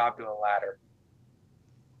guys jobbed to a ladder.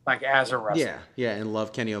 Like as a wrestler. Yeah, and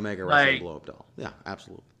love Kenny Omega wrestling Blow Up Doll. Yeah,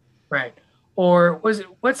 absolutely. Right. Or what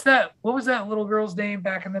was that little girl's name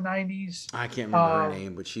back in the 90s? I can't remember her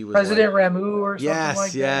name, but she was President Ramu or something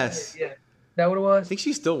like that. Yes. Yeah. Is that what it was? I think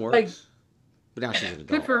she still works. But now she's an adult.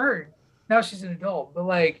 Good for her. Now she's an adult.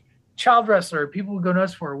 But child wrestler, people would go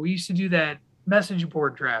nuts for her. We used to do that message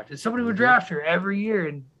board draft. And somebody would draft her every year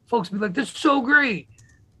and folks would be like, "That's so great."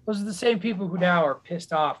 Those are the same people who now are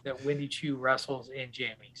pissed off that Wendy Chu wrestles in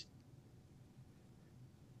jammies.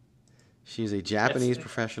 She's a Japanese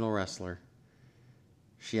professional wrestler.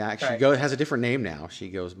 She actually has a different name now. She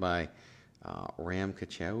goes by Ram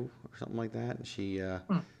Kacho or something like that. And she,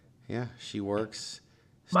 she works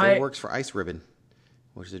for Ice Ribbon,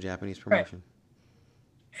 which is a Japanese promotion.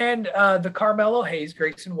 Right. And the Carmelo Hayes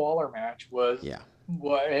Grayson Waller match was,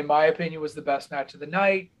 what in my opinion was the best match of the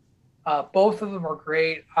night. Both of them are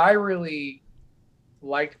great. I really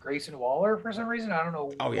liked Grayson Waller for some reason. I don't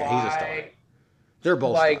know why. He's a star. They're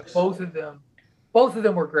both stars. Both of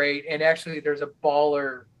them were great. And actually, there's a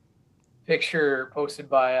baller picture posted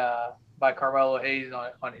by Carmelo Hayes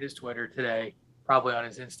on his Twitter today, probably on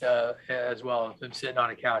his Insta as well, of him sitting on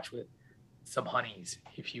a couch with some honeys,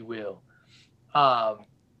 if you will.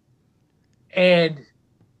 And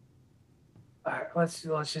let's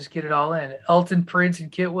just get it all in. Elton Prince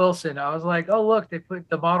and Kit Wilson. I was like, oh look, they put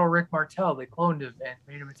the model Rick Martel. They cloned him and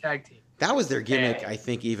made him a tag team. That was their gimmick, I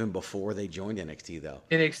think, even before they joined NXT, though.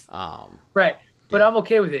 Right. But I'm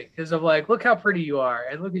okay with it because I'm like, look how pretty you are,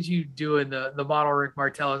 and look at you doing the model Rick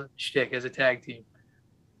Martel shtick as a tag team.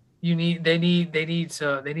 They need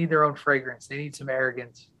their own fragrance. They need some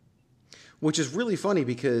arrogance. Which is really funny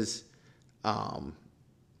because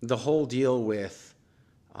the whole deal with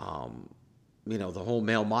the whole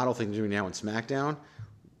male model thing they're doing now in SmackDown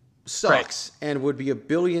sucks and would be a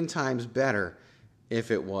billion times better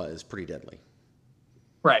if it was Pretty Deadly.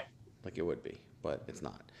 Right. Like it would be, but it's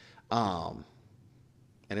not. And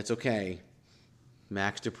it's okay.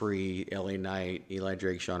 Max Dupree, LA Knight, Eli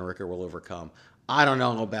Drake, Sean Ricker will overcome. I don't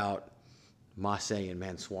know about Massey and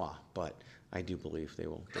Mansoor, but I do believe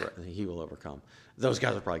he will overcome. Those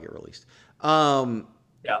guys will probably get released.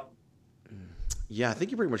 Yeah, I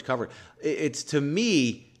think you pretty much covered. It's to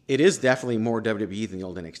me, it is definitely more WWE than the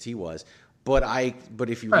old NXT was. But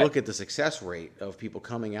if you look at the success rate of people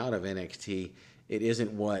coming out of NXT, it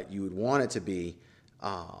isn't what you would want it to be.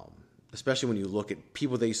 Especially when you look at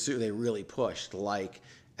people they really pushed, like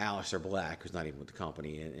Aleister Black, who's not even with the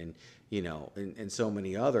company, and so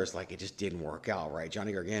many others. Like it just didn't work out, right?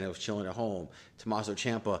 Johnny Gargano was chilling at home. Tommaso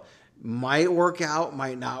Ciampa might work out,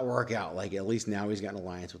 might not work out. Like at least now he's got an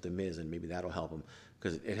alliance with The Miz, and maybe that'll help him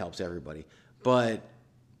because it helps everybody. But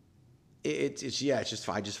I just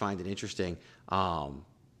find it interesting.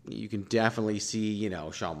 You can definitely see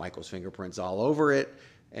Shawn Michaels' fingerprints all over it.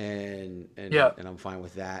 And I'm fine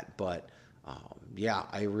with that. But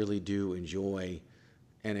I really do enjoy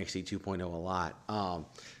NXT 2.0 a lot.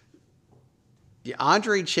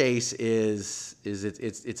 Andre Chase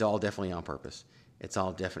it's all definitely on purpose. It's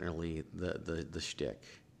all definitely the shtick.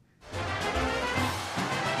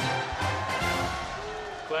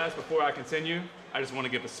 Class, before I continue, I just want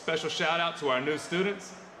to give a special shout out to our new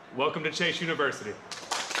students. Welcome to Chase University.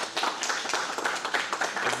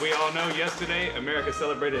 As we all know, yesterday, America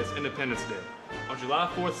celebrated its Independence Day. On July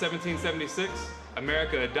 4th, 1776,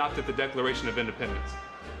 America adopted the Declaration of Independence.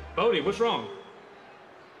 Bodie, what's wrong?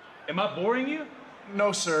 Am I boring you?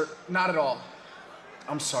 No, sir, not at all.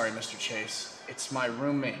 I'm sorry, Mr. Chase. It's my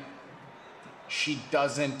roommate. She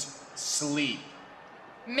doesn't sleep.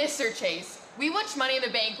 Mr. Chase, we watched Money in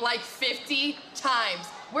the Bank like 50 times.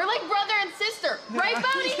 We're like brother and sister, right,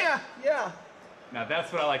 Bodie? Yeah. Now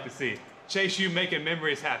that's what I like to see. Chase, you making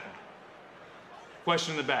memories happen.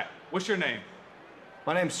 Question in the back. What's your name?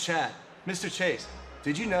 My name's Chad. Mr. Chase,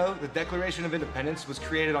 did you know the Declaration of Independence was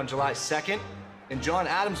created on July 2nd? And John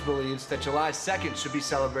Adams believes that July 2nd should be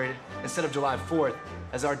celebrated instead of July 4th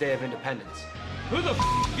as our Day of Independence. Who the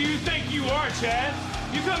do you think you are, Chad?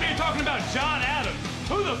 You come here talking about John Adams.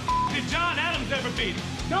 Who the did John Adams ever beat?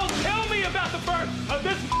 Don't tell me about the birth of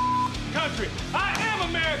this country. I am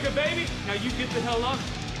America, baby. Now you get the hell up.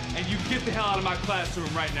 And you get the hell out of my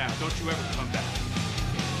classroom right now. Don't you ever come back.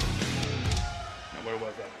 Now, where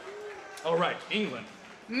was that? All right, England.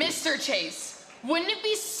 Mr. Chase, wouldn't it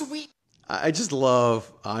be sweet? I just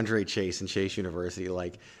love Andre Chase and Chase University.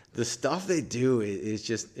 Like, the stuff they do is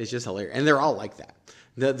just hilarious. And they're all like that.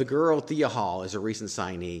 The girl, Thea Hall, is a recent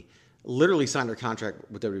signee. Literally signed her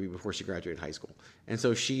contract with WWE before she graduated high school. And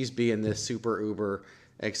so she's being this super uber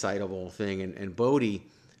excitable thing. And Bodie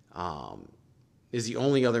is the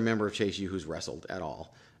only other member of Chase U who's wrestled at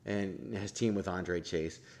all and has teamed with Andre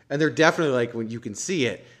Chase. And they're definitely, like, when you can see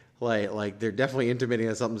it, like they're definitely intimating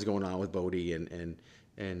that something's going on with Bodie and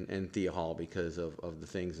Thea Hall because of the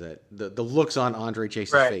things that the looks on Andre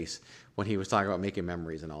Chase's face when he was talking about making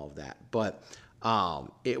memories and all of that. But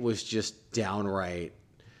it was just downright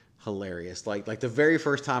hilarious. Like the very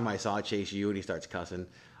first time I saw Chase U and he starts cussing,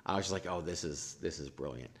 I was just like, oh, this is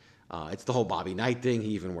brilliant. It's the whole Bobby Knight thing. He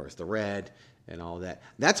even wears the red and all that.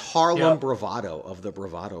 That's Harlem Bravado of the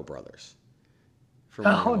Bravado Brothers.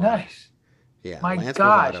 Oh, nice. Yeah. My Lance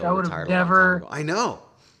gosh, Bravado I would have retired never. I know.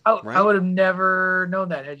 I would have never known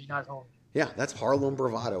that had you not told me. Yeah, that's Harlem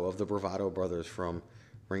Bravado of the Bravado Brothers from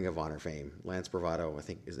Ring of Honor fame. Lance Bravado, I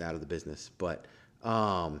think, is out of the business. But,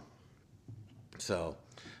 so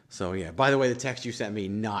yeah. By the way, the text you sent me,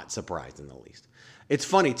 not surprised in the least. It's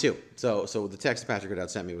funny, too. So the text Patrick Goodell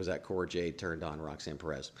sent me was that Cora Jade turned on Roxanne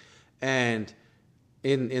Perez. And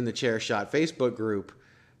in the Chair Shot Facebook group,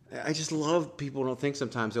 I just love people don't think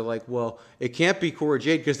sometimes. They're like, well, it can't be Cora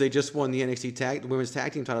Jade because they just won the NXT Women's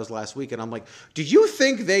Tag Team titles last week. And I'm like, do you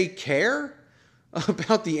think they care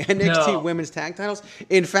about the NXT Women's Tag titles?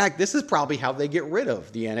 In fact, this is probably how they get rid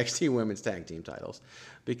of the NXT Women's Tag Team titles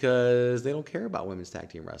because they don't care about Women's Tag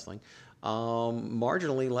Team Wrestling.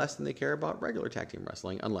 Marginally less than they care about regular Tag Team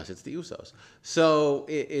Wrestling, unless it's the Usos. So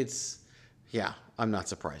yeah, I'm not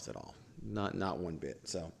surprised at all. Not one bit.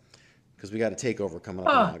 So. Because we got a takeover coming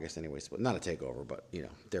up in August anyways. But not a takeover, but,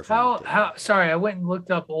 they're from Sorry, I went and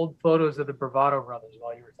looked up old photos of the Bravado Brothers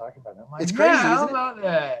while you were talking about them. Like, it's crazy, how isn't about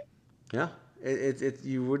that? Yeah.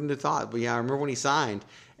 You wouldn't have thought. But yeah, I remember when he signed,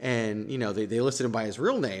 and they listed him by his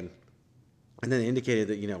real name, and then they indicated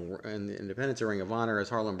that in the Independence or Ring of Honor as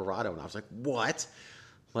Harlan Barado, and I was like, what?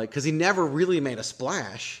 Like, because he never really made a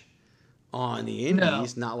splash on the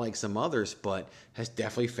Indies, not like some others, but has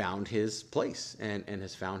definitely found his place and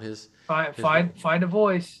has found his find a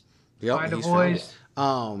voice. Yep, find a voice.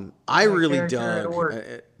 I really dug.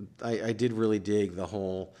 I did really dig the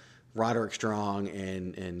whole Roderick Strong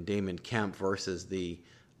and Damon Kemp versus the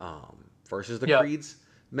Creeds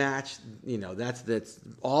match. That's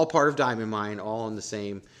all part of Diamond Mine, all in the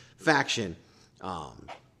same faction.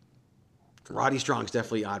 Roddy Strong's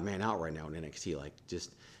definitely odd man out right now in NXT. Like,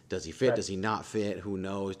 just does he fit? Right. Does he not fit? Who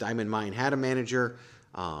knows? Diamond Mine had a manager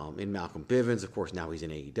in Malcolm Bivens. Of course, now he's in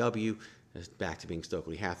AEW. He's back to being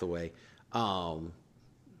Stokely Hathaway. And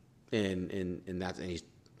he's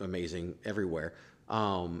amazing everywhere.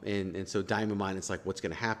 And so Diamond Mine, it's like, what's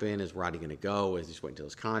going to happen? Is Roddy going to go? Is he just waiting until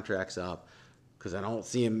his contract's up? Because I don't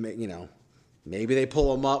see him, maybe they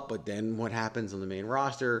pull him up, but then what happens on the main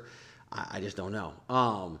roster? I just don't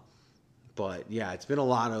know. But yeah, it's been a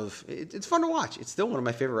lot of, it's fun to watch. It's still one of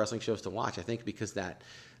my favorite wrestling shows to watch, I think, because there's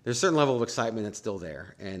a certain level of excitement that's still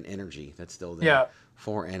there and energy that's still there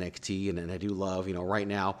for NXT. And I do love, right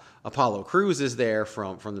now, Apollo Crews is there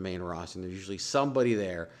from the main roster, and there's usually somebody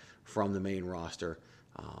there from the main roster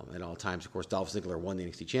at all times. Of course, Dolph Ziggler won the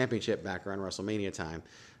NXT Championship back around WrestleMania time.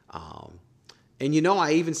 And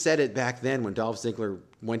I even said it back then when Dolph Ziggler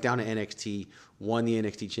went down to NXT, won the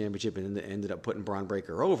NXT Championship, and ended up putting Braun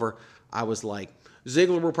Breaker over. I was like,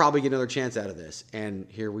 Ziggler will probably get another chance out of this. And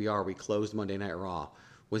here we are. We closed Monday Night Raw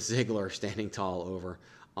with Ziggler standing tall over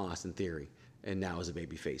Austin Theory, and now as a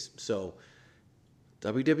babyface. So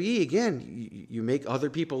WWE, again, you make other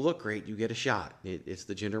people look great, you get a shot. It's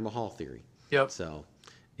the Jinder Mahal theory. Yep. So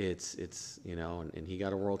it's and he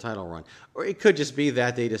got a world title run. Or it could just be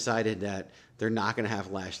that they decided that they're not going to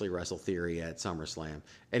have Lashley wrestle Theory at SummerSlam,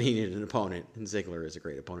 and he needed an opponent, and Ziggler is a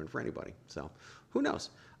great opponent for anybody. So who knows?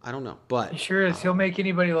 I don't know. But he sure is. He'll make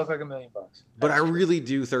anybody look like $1 million. But I really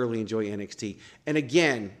do thoroughly enjoy NXT. And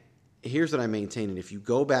again, here's what I maintain. And if you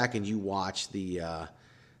go back and you watch the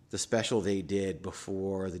special they did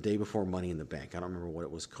the day before Money in the Bank, I don't remember what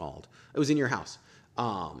it was called. It was in your house.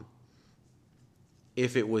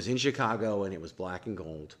 If it was in Chicago and it was black and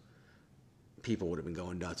gold, people would have been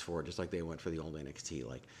going nuts for it, just like they went for the old NXT.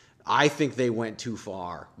 Like, I think they went too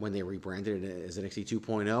far when they rebranded it as NXT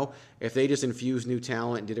 2.0. If they just infused new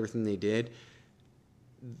talent and did everything they did,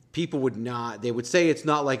 people would not. They would say it's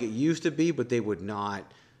not like it used to be, but they would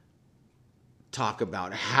not talk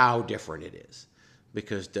about how different it is,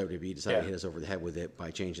 because WWE decided to hit us over the head with it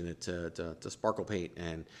by changing it to sparkle paint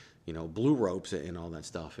and blue ropes and all that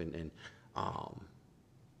stuff.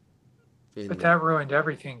 But that ruined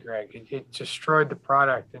everything, Greg. It destroyed the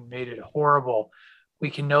product and made it horrible. We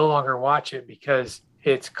can no longer watch it because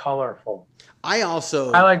it's colorful. I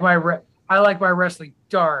like my wrestling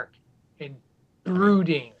dark and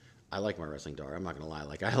brooding. I like my wrestling dark. I'm not gonna lie.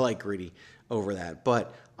 Like, I like gritty over that,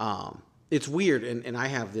 but it's weird, and I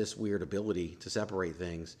have this weird ability to separate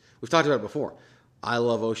things. We've talked about it before. I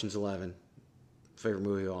love Ocean's 11, favorite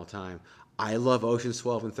movie of all time. I love Ocean's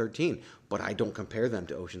 12 and 13, but I don't compare them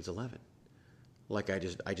to Ocean's 11. Like, I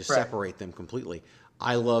just separate them completely.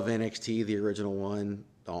 I love NXT, the original one,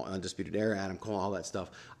 Undisputed Era, Adam Cole, all that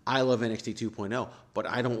stuff. I love NXT 2.0, but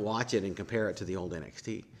I don't watch it and compare it to the old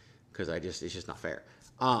NXT because it's just not fair.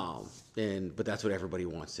 But that's what everybody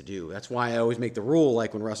wants to do. That's why I always make the rule,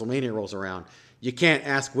 like when WrestleMania rolls around, you can't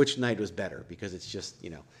ask which night was better, because it's just,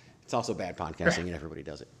 it's also bad podcasting and everybody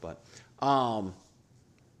does it. But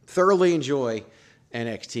thoroughly enjoy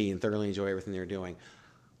NXT and thoroughly enjoy everything they're doing.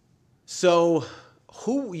 So,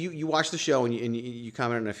 who you watch the show and you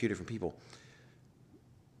comment on a few different people.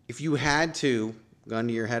 If you had to, gun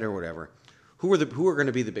to your head or whatever, who are going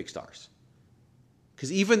to be the big stars?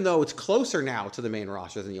 Because even though it's closer now to the main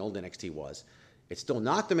roster than the old NXT was, it's still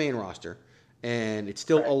not the main roster, and it's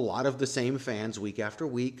still a lot of the same fans week after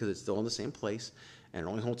week because it's still in the same place, and it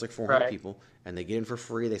only holds like 400 people, and they get in for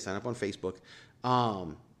free. They sign up on Facebook.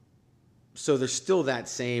 So there's still that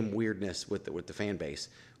same weirdness with the fan base,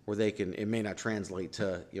 where it may not translate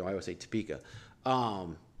to, I always say Topeka.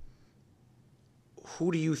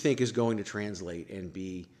 Who do you think is going to translate and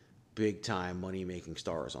be big time money making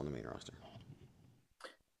stars on the main roster?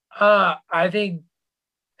 I think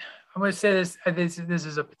I'm going to say this. This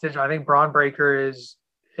is a potential. I think Braun Breaker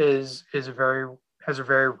has a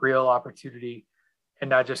very real opportunity, and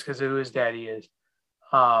not just because of who his daddy is.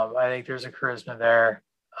 I think there's a charisma there,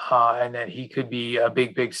 and that he could be a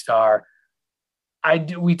big star.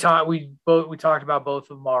 We talked about both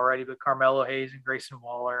of them already, but Carmelo Hayes and Grayson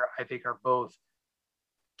Waller, I think, are both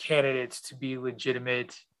candidates to be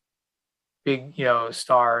legitimate big,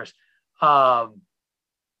 stars. I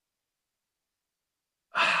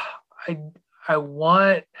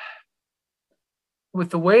want, with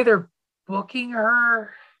the way they're booking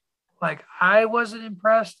her, like, I wasn't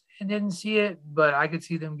impressed and didn't see it, but I could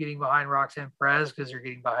see them getting behind Roxanne Perez because they're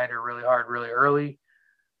getting behind her really hard, really early.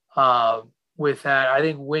 With that, I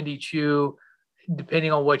think Wendy Chu,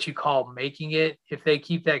 depending on what you call making it, if they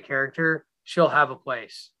keep that character, she'll have a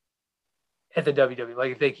place at the WWE.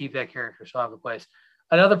 Like, if they keep that character, she'll have a place.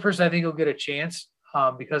 Another person I think will get a chance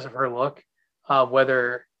because of her look,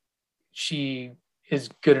 whether she is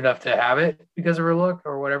good enough to have it because of her look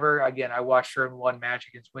or whatever. Again, I watched her in one match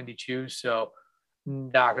against Wendy Chu, so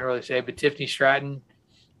not going to really say. But Tiffany Stratton,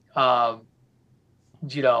 like,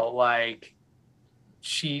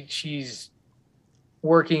 she's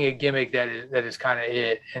working a gimmick that is kind of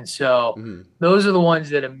it. And so those are the ones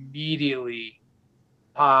that immediately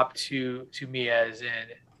pop to me as in,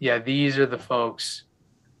 these are the folks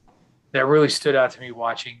that really stood out to me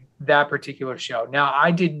watching that particular show. Now, I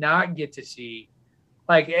did not get to see,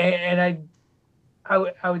 like, and I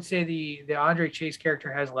would say the Andre Chase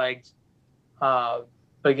character has legs. But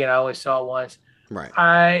again, I only saw it once. Right.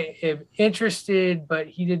 I am interested, but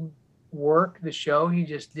he didn't work the show. He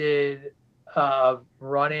just did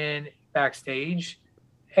run in backstage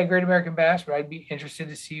at Great American Bash, but I'd be interested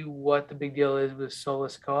to see what the big deal is with Solo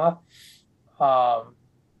Sikoa.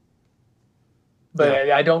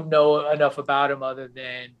 But I don't know enough about him other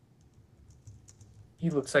than he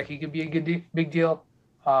looks like he could be a big deal.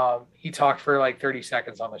 He talked for like 30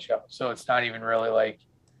 seconds on the show, so it's not even really like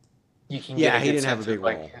you can get he didn't have a big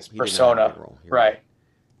role. His persona, right?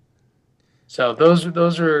 So those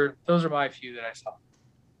are my few that I saw.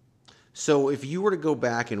 So if you were to go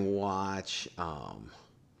back and watch, the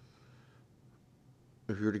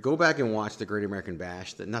Great American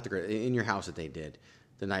Bash, in your house that they did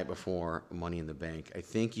the night before Money in the Bank, I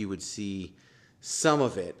think you would see some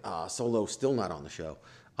of it. Solo still not on the show,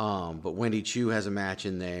 but Wendy Chu has a match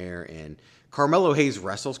in there, and Carmelo Hayes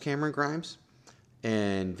wrestles Cameron Grimes,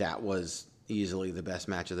 and that was easily the best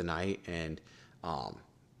match of the night. And I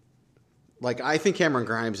think Cameron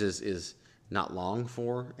Grimes is not long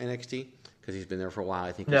for NXT because he's been there for a while.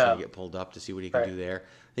 I think he's going to get pulled up to see what he can do there.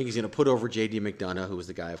 I think he's going to put over JD McDonough, who was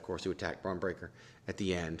the guy, of course, who attacked Braun Breaker at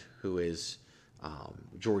the end, who is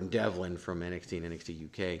Jordan Devlin from NXT and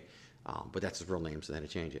NXT UK. But that's his real name, so they had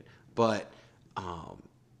to change it. But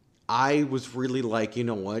I was really like, you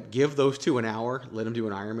know what? Give those two an hour. Let them do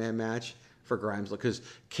an Iron Man match for Grimes. Because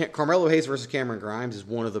Carmelo Hayes versus Cameron Grimes is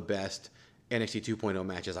one of the best NXT 2.0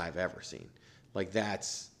 matches I've ever seen. Like, that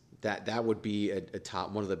would be a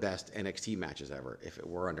top, one of the best NXT matches ever if it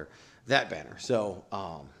were under that banner. So,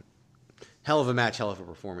 hell of a match, hell of a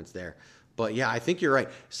performance there. But yeah, I think you're right.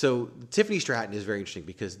 So Tiffany Stratton is very interesting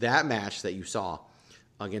because that match that you saw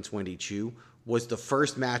against Wendy Chu was the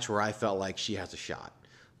first match where I felt like she has a shot.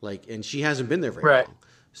 Like, and she hasn't been there very long.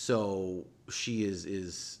 So she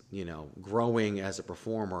is growing as a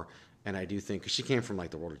performer. And I do think, because she came from like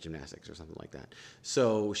the World of Gymnastics or something like that.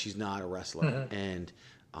 So she's not a wrestler. Mm-hmm.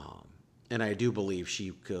 And I do believe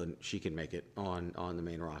she can make it on the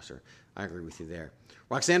main roster. I agree with you there.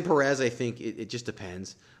 Roxanne Perez, I think it just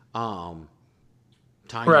depends. Tiny.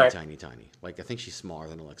 Like, I think she's smaller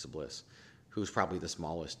than Alexa Bliss, who's probably the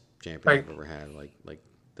smallest champion I've ever had, like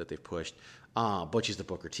that they've pushed. But she's the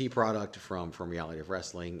Booker T product from Reality of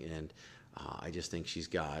Wrestling, and I just think she's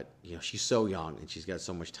got, she's so young and she's got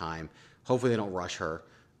so much time. Hopefully they don't rush her,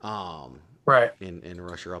 and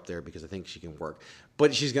rush her up there, because I think she can work.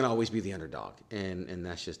 But she's gonna always be the underdog, and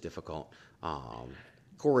that's just difficult.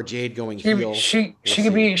 Cora Jade going heel. She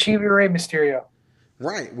could be Rey Mysterio.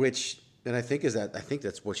 Right, and I think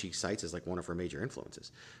that's what she cites as like one of her major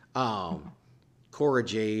influences. Cora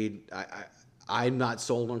Jade, I'm not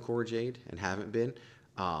sold on Cora Jade and haven't been.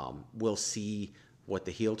 We'll see what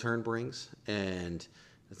the heel turn brings, and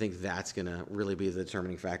I think that's gonna really be the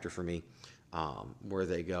determining factor for me, where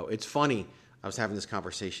they go. It's funny, I was having this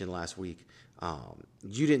conversation last week.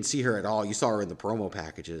 You didn't see her at all. You saw her in the promo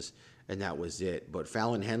packages, and that was it. But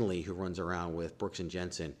Fallon Henley, who runs around with Brooks and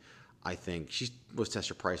Jensen, I think she was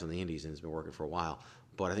Tesha Price on the Indies and has been working for a while.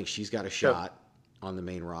 But I think she's got a shot on the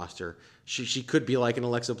main roster. She could be like an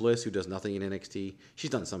Alexa Bliss who does nothing in NXT. She's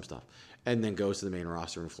done some stuff, and then goes to the main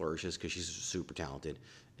roster and flourishes because she's super talented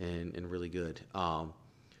and really good.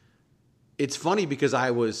 It's funny because I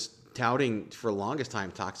was touting for the longest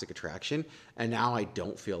time Toxic Attraction, and now I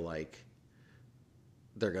don't feel like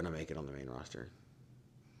they're going to make it on the main roster.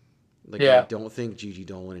 Like, I don't think Gigi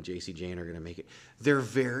Dolan and JC Jane are going to make it. They're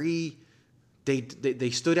very, they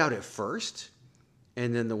stood out at first,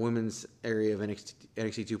 and then the women's area of NXT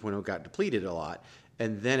 2.0 got depleted a lot.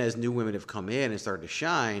 And then as new women have come in and started to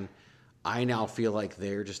shine, I now feel like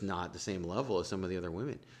they're just not the same level as some of the other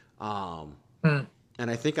women. And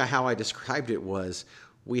I think how I described it was,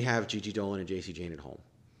 we have Gigi Dolan and JC Jane at home,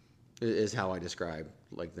 is how I describe.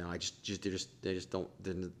 Like, no, they just don't.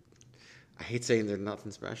 I hate saying they're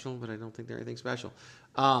nothing special, but I don't think they're anything special.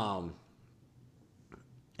 And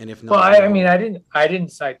if not, well, I mean, I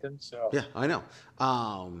didn't cite them, so yeah, I know.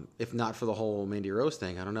 If not for the whole Mandy Rose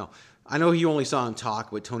thing, I don't know. I know you only saw him talk,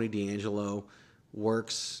 but Tony D'Angelo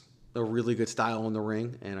works a really good style in the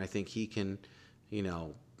ring, and I think he can,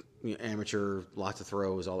 amateur, lots of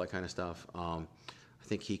throws, all that kind of stuff. I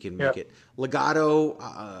think he can make it. Legado,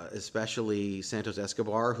 especially Santos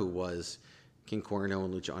Escobar, who was King Cuerno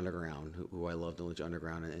and Lucha Underground, who I loved in Lucha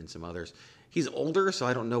Underground, and some others. He's older, so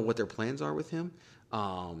I don't know what their plans are with him.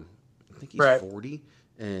 I think he's 40,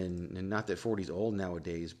 and not that 40's old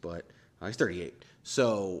nowadays, but he's 38.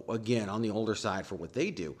 So again, on the older side for what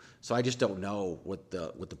they do. So I just don't know what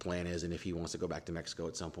the plan is, and if he wants to go back to Mexico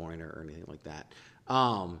at some point or anything like that.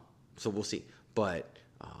 So we'll see. But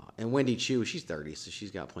and Wendy Chu, she's 30, so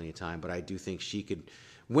she's got plenty of time. But I do think she could.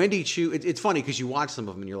 Wendy Chu, it's funny because you watch some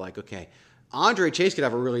of them and you're like, okay, Andre Chase could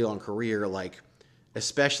have a really long career, like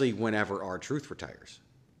especially whenever R-Truth retires.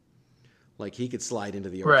 Like, he could slide into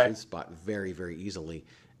the R-Truth spot very, very easily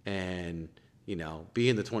and, be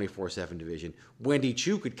in the 24/7 division. Wendy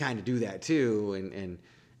Chu could kind of do that too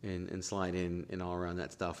and slide in and all around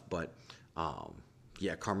that stuff. But,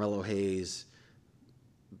 Carmelo Hayes,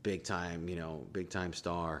 big time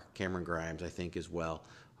star. Cameron Grimes, I think, as well.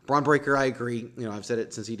 Braun Breaker, I agree. I've said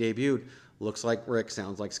it since he debuted. Looks like Rick,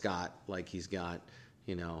 sounds like Scott. Like, he's got,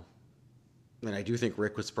 and I do think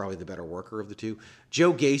Rick was probably the better worker of the two.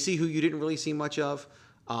 Joe Gacy, who you didn't really see much of.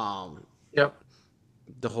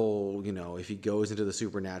 The whole, if he goes into the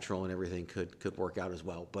supernatural and everything could work out as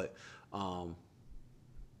well. But I'm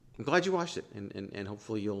glad you watched it, and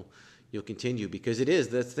hopefully you'll continue, because that's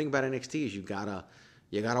the thing about NXT is you gotta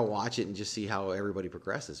watch it and just see how everybody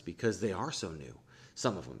progresses, because they are so new,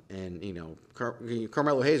 some of them. And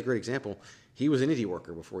Carmelo Hayes, great example. He was an indie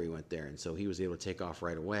worker before he went there, and so he was able to take off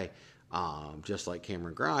right away. Just like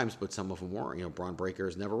Cameron Grimes, but some of them weren't. Braun Breaker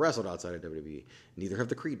has never wrestled outside of WWE. Neither have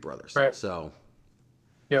the Creed brothers. Right. So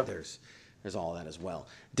there's all that as well.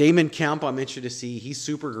 Damon Kemp, I'm interested to see. He's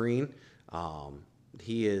super green.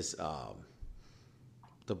 He is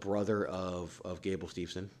the brother of Gable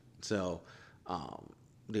Steveson. So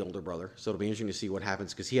the older brother. So it'll be interesting to see what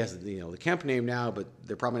happens, because he has the Kemp name now, but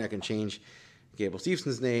they're probably not going to change Gable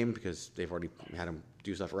Stevenson's name because they've already had him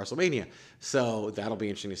do stuff for WrestleMania. So that'll be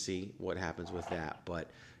interesting to see what happens with that. But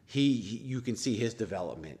you can see his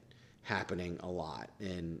development happening a lot,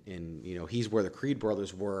 and he's where the Creed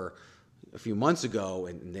brothers were a few months ago,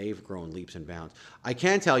 and they've grown leaps and bounds. I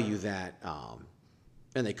can tell you that,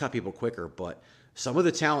 and they cut people quicker, but some of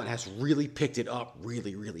the talent has really picked it up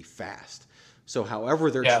really, really fast. So however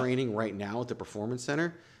they're training right now at the Performance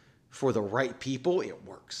Center, for the right people, it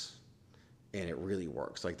works. And it really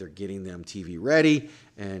works. Like, they're getting them TV ready,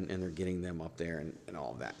 and they're getting them up there and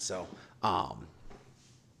all of that. So,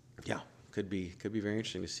 could be very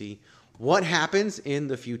interesting to see what happens in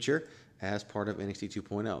the future as part of NXT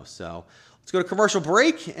 2.0. So, let's go to commercial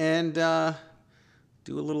break and do a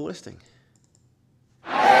little listing.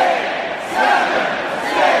 8, 7,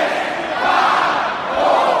 6, 5,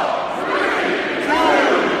 4, 3,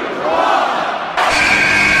 2, 1.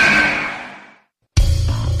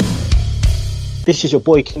 This is your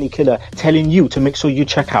boy Kenny Killer telling you to make sure you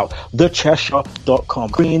check out thechairshot.com,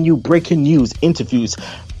 bringing you breaking news, interviews,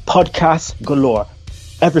 podcasts galore,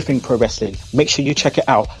 everything pro wrestling. Make sure you check it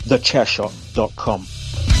out, thechairshot.com.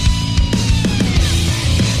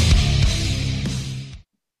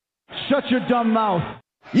 Shut your dumb mouth.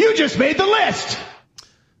 You just made the list.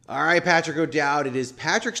 All right, Patrick O'Dowd. It is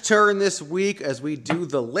Patrick's turn this week as we do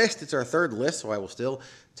the list. It's our third list, so I will still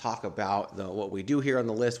talk about what we do here on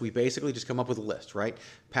the list. We basically just come up with a list, right?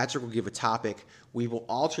 Patrick will give a topic. We will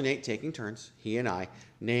alternate taking turns, he and I,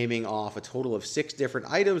 naming off a total of 6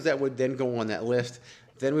 different items that would then go on that list.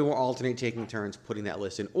 Then we will alternate taking turns, putting that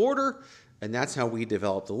list in order, and that's how we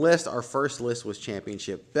developed the list. Our first list was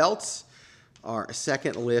championship belts. Our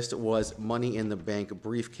second list was Money in the Bank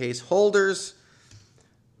briefcase holders.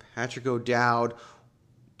 Patrick O'Dowd,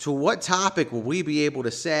 to what topic will we be able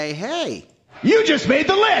to say, hey, you just made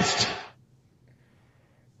the list?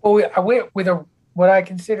 Well, I went with what I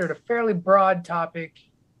considered a fairly broad topic,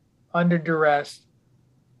 under duress.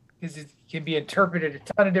 because it can be interpreted a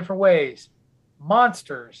ton of different ways.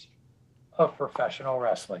 Monsters of professional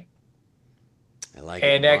wrestling. I like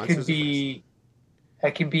and it. that Monsters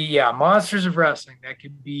could be monsters of wrestling. That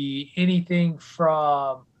could be anything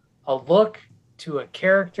from a look to a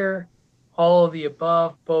character, all of the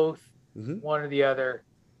above, both, one or the other.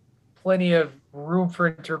 Plenty of room for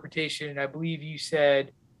interpretation. And I believe you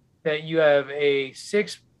said that you have a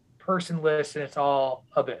 6-person list and it's all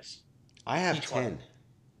Abyss. I have 10. One.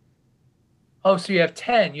 Oh, so you have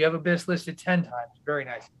 10. You have Abyss listed 10 times. Very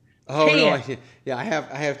nice. Oh, no, I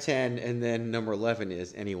have 10, and then number 11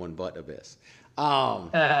 is anyone but Abyss.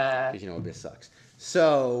 Because Abyss sucks.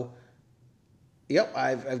 So, yep,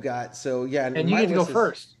 I've got, so yeah. And you get to go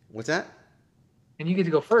first. What's that? And you get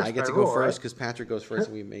to go first. I get to go first because Patrick goes first,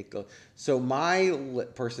 and we make go. So my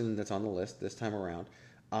person that's on the list this time around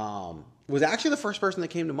was actually the first person that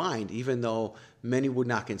came to mind, even though many would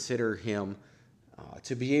not consider him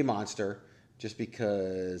to be a monster just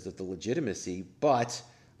because of the legitimacy. But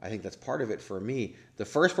I think that's part of it for me. The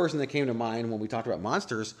first person that came to mind when we talked about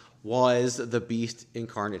monsters was the Beast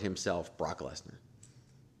incarnate himself, Brock Lesnar.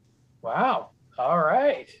 Wow. All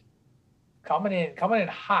right. Coming in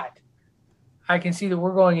hot. I can see that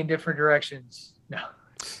we're going in different directions. No.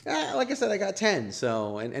 Like I said, I got 10.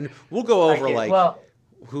 So, and we'll go over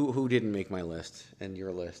who didn't make my list and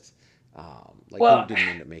your list. Who didn't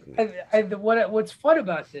end up making it. What's fun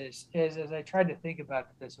about this is, as I tried to think about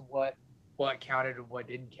this and what counted and what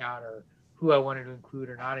didn't count, or who I wanted to include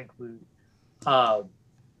or not include. The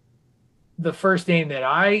first name that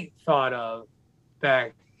I thought of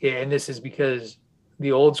back, and this is because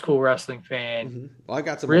the old school wrestling fan I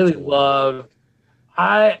got some really loved.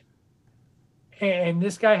 And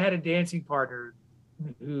this guy had a dancing partner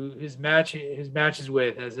who his matches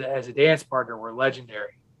with as a dance partner were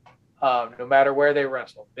legendary. No matter where they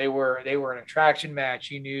wrestled, they were an attraction match.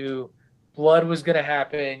 You knew blood was going to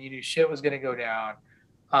happen. You knew shit was going to go down.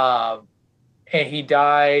 And he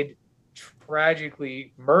died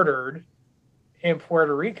tragically murdered in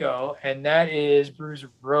Puerto Rico, and that is Bruiser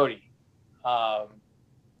Brody.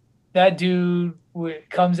 That dude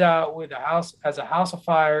comes out with a house of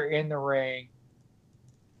fire in the ring.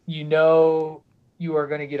 You know you are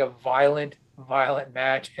going to get a violent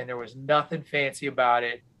match, and there was nothing fancy about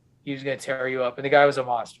it. He was going to tear you up, and the guy was a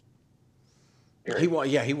monster. He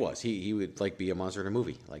was. He would be a monster in a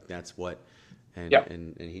movie. That's what,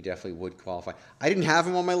 and he definitely would qualify. I didn't have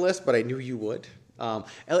him on my list, but I knew you would.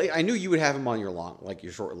 I knew you would have him on your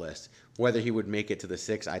your short list. Whether he would make it to the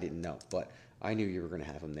 6, I didn't know, but I knew you were going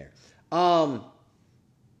to have him there.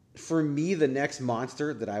 For me, the next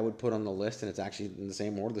monster that I would put on the list, and it's actually in the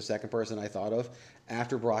same order, the second person I thought of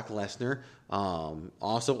after Brock Lesnar,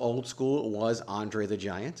 also old school, was Andre the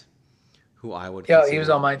Giant, who I would he was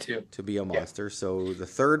on mine too to be a monster. So the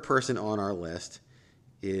third person on our list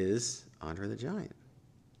is Andre the Giant.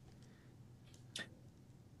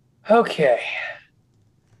 Okay.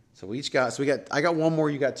 So I got one more,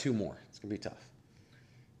 you got 2 more. It's gonna be tough.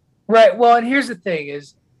 Right. Well, and here's the thing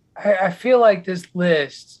is I feel like this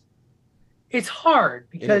list, it's hard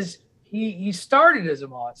because he started as a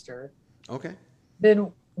monster. Okay.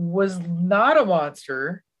 Then was not a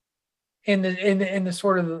monster in the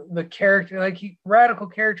sort of the character, radical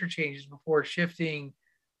character changes before shifting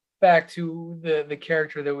back to the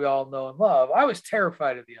character that we all know and love. I was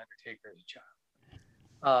terrified of The Undertaker as a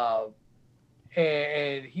child.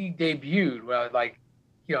 And he debuted when I was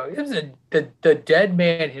it was the dead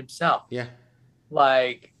man himself. Yeah.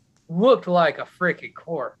 Looked like a freaking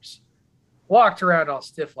corpse. Walked around all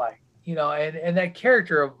stiff and that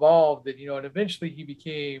character evolved and eventually he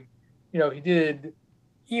became, he did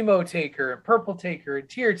Emo Taker and Purple Taker and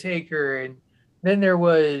Tear Taker, and then there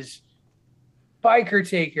was Biker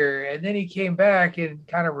Taker, and then he came back and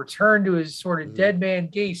kind of returned to his sort of dead man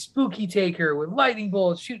gay Spooky Taker with lightning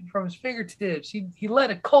bolts shooting from his fingertips. He led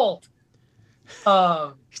a cult. He's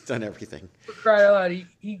done everything. For crying out loud,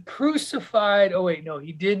 he crucified. Oh wait, no,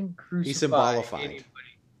 he didn't crucify. He symbolified. Anybody.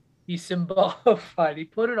 He symbolified. He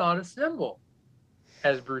put it on a symbol,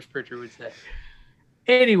 as Bruce Pritchard would say.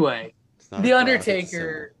 Anyway, The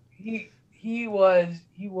Undertaker. He was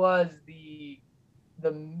the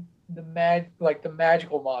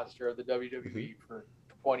magical monster of the WWE for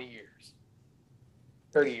 20 years,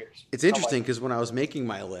 30 years. It's interesting because when I was making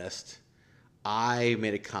my list, I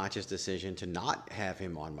made a conscious decision to not have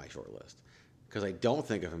him on my short list because I don't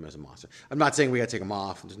think of him as a monster. I'm not saying we got to take him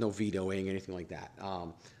off. There's no vetoing, anything like that.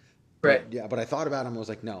 Right. But I thought about him. I was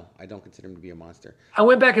like, no, I don't consider him to be a monster. I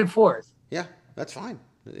went back and forth. Yeah, that's fine.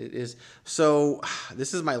 It is. So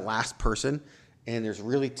this is my last person, and there's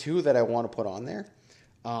really 2 that I want to put on there.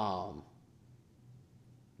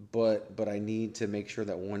 but I need to make sure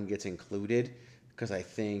that one gets included because I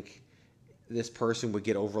think this person would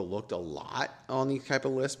get overlooked a lot on these type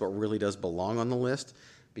of lists, but really does belong on the list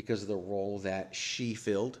because of the role that she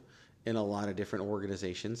filled in a lot of different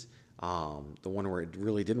organizations. The one where it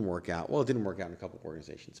really didn't work out. Well, it didn't work out in a couple of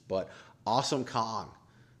organizations, but Awesome Kong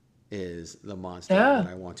is the monster that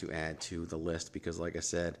I want to add to the list because, like I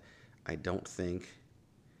said, I don't think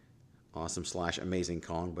Awesome/Amazing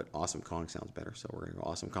Kong, but Awesome Kong sounds better, so we're going to go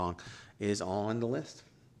Awesome Kong is on the list.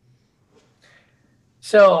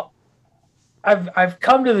 So I've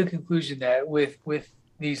come to the conclusion that with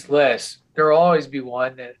these lists, there will always be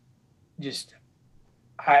one that just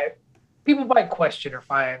people might question or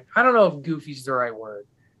find. I don't know if goofy's the right word,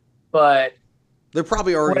 but they're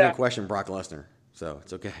probably already going to question Brock Lesnar, so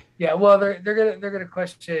it's okay. Yeah, well, they're gonna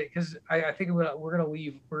question it because I think we're gonna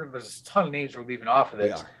leave. There's a ton of names we're leaving off of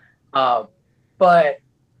this. But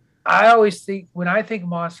I always think when I think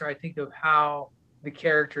monster, I think of how the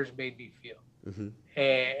characters made me feel,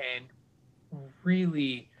 and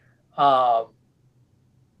really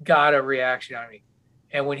got a reaction on me.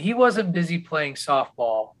 And when he wasn't busy playing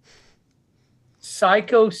softball,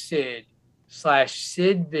 Psycho Sid /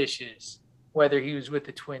 Sid Vicious, whether he was with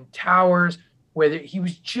the Twin Towers, whether he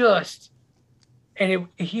was just,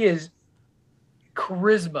 he is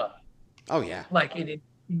charisma. Oh yeah, like an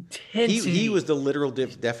intensity. He was the literal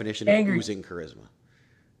definition of oozing charisma.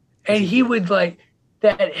 And he would like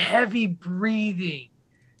that heavy breathing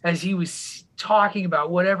as he was talking about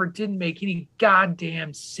whatever didn't make any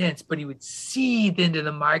goddamn sense, but he would seethe into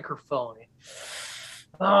the microphone.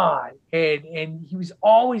 And he was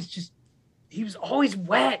always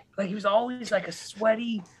wet. Like he was always like a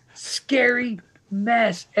sweaty, scary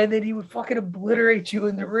mess. And then he would fucking obliterate you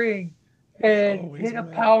in the ring and hit a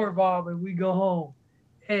power bomb and we go home.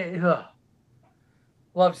 And,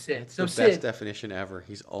 love Sid. That's the best definition ever.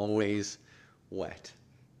 He's always wet.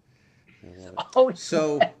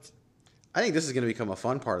 So I think this is going to become a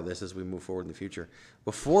fun part of this as we move forward in the future.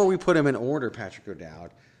 Before we put him in order, Patrick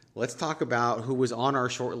O'Dowd, let's talk about who was on our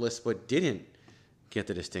short list but didn't get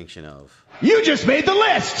the distinction of. You just made the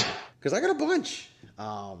list! Because I got a bunch.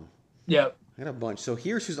 Yep. I got a bunch. So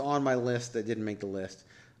here's who's on my list that didn't make the list.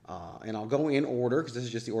 And I'll go in order because this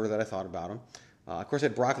is just the order that I thought about them. Of course, I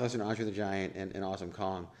had Brock Lesnar, Andre the Giant, and Awesome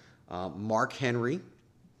Kong. Mark Henry,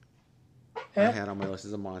 I had on my list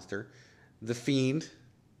as a monster. The Fiend,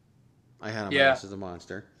 I had on my list as a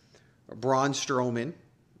monster. Braun Strowman,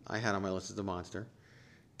 I had on my list as a monster.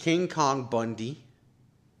 King Kong Bundy.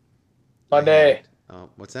 Monday.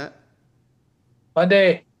 What's that?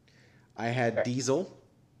 Monday. I had Diesel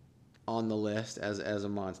on the list as a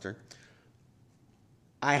monster.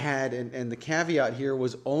 I had, and the caveat here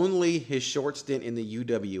was only his short stint in the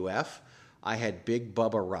UWF. I had Big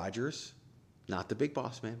Bubba Rogers, not the Big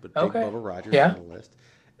Boss Man, but Big Bubba Rogers on the list.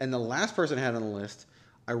 And the last person I had on the list,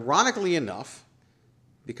 ironically enough,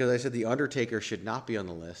 because I said The Undertaker should not be on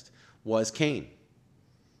the list, was Kane.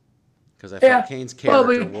 Because I thought Kane's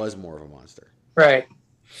character was more of a monster. Right.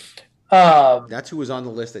 That's who was on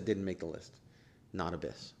the list that didn't make the list, not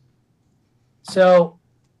Abyss. So,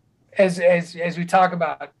 as we talk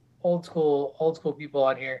about old school people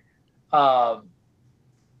on here, I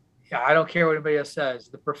don't care what anybody else says.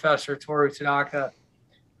 The Professor Toru Tanaka,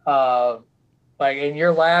 and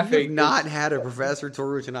you're laughing. You've not had a Professor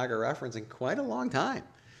Toru Tanaka reference in quite a long time.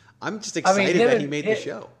 I'm just excited that he made the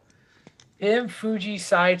show. Him, Fuji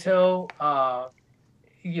Saito,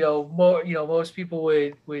 most people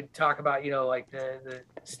would talk about, like the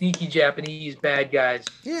sneaky Japanese bad guys.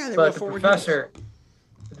 Yeah, but the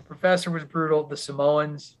Professor was brutal. The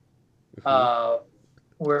Samoans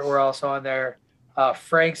were also on there.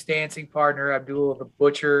 Frank's dancing partner, Abdullah the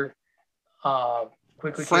Butcher.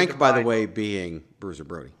 Frank, by the way, being Bruiser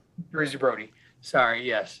Brody. Bruiser Brody. Sorry,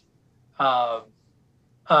 yes. Where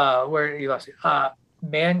you lost it?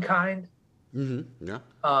 Mankind. Mm-hmm. Yeah.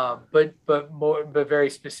 But very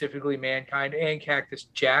specifically Mankind and Cactus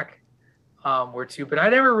Jack were two. But I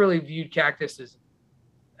never really viewed Cactus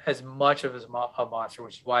as much of a monster,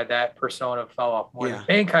 which is why that persona fell off more. Yeah.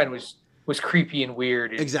 Mankind was creepy and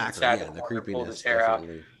weird. And exactly. Sad yeah, the creepiness. Pulled his hair out.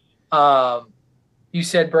 You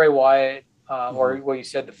said Bray Wyatt, you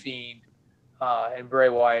said The Fiend, and Bray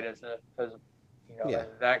Wyatt as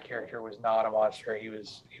that character was not a monster. He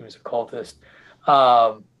was a cultist.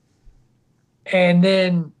 And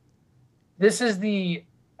then this is and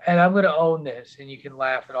I'm going to own this, and you can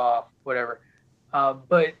laugh it off, whatever.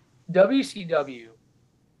 But WCW,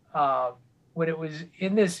 when it was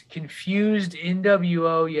in this confused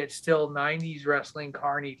NWO yet still 90s wrestling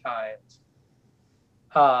carny times,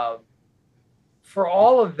 for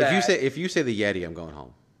all of that. If you say the Yeti, I'm going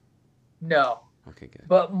home. No. Okay, good.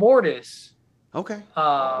 But Mortis. Okay.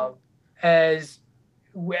 As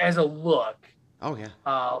a look. Oh yeah.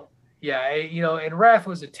 And Wrath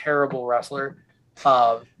was a terrible wrestler.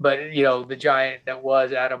 But the giant that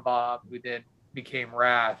was Adam Bomb, who then became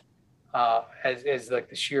Wrath, as like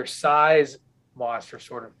the sheer size monster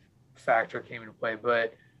sort of factor came into play.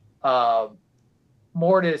 But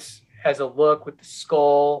Mortis has a look with the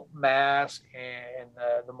skull mask and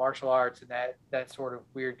the martial arts, and that sort of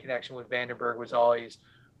weird connection with Vandenberg was always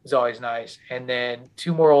nice. And then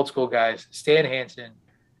two more old school guys, Stan Hansen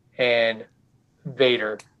and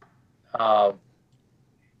Vader. I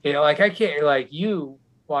can't, like, you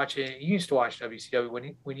used to watch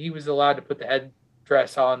WCW when he was allowed to put the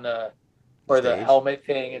headdress on the helmet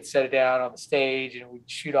thing and set it down on the stage, and we'd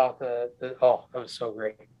shoot off that was so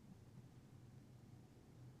great.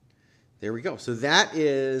 There we go. So that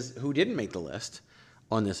is who didn't make the list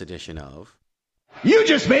on this edition of You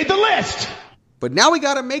Just Made the List! But now we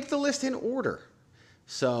got to make the list in order.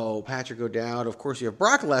 So Patrick O'Dowd, of course, you have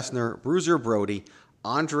Brock Lesnar, Bruiser Brody,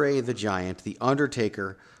 Andre the Giant, The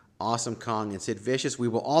Undertaker, Awesome Kong, and Sid Vicious. We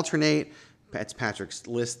will alternate. That's Patrick's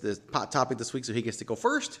list, the topic this week, so he gets to go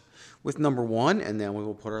first with number one, and then we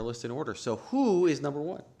will put our list in order. So who is number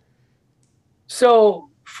one?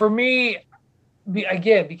 So for me,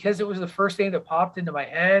 again, because it was the first name that popped into my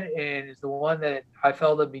head and is the one that I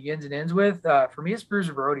felt it begins and ends with, for me, it's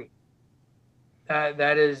Bruiser Brody.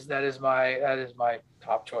 That is my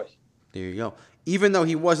top choice. There you go. Even though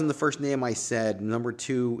he wasn't the first name I said, number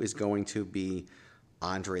two is going to be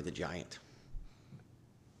Andre the Giant.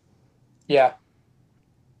 Yeah.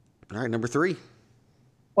 All right, number three.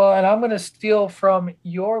 Well, and I'm going to steal from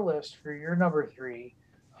your list for your number three,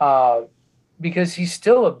 because he's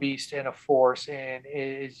still a beast and a force, and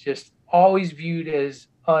is just always viewed as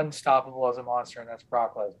unstoppable as a monster, and that's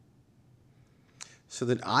Brock Lesnar. So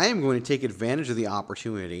then I am going to take advantage of the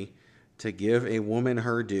opportunity to give a woman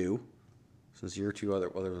her due, since your two other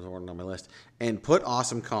ones weren't on my list, and put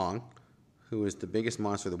Awesome Kong, who is the biggest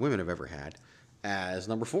monster the women have ever had, as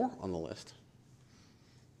number 4 on the list.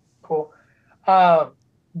 Cool.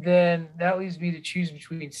 Then that leaves me to choose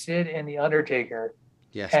between Sid and The Undertaker.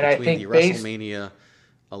 Yes, and between I think the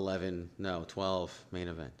WrestleMania 12 main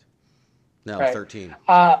event. No, right. 13.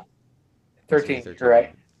 13, you're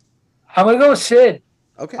right. I'm going to go with Sid.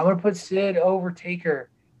 Okay. I'm going to put Sid over Taker.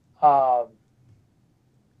 And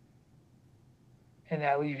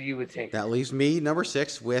that leaves you with Taker. That leaves me, number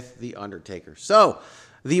 6, with The Undertaker. So,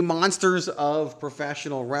 the monsters of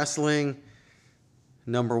professional wrestling.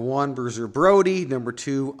 Number 1, Bruiser Brody. Number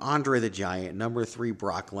 2, Andre the Giant. Number 3,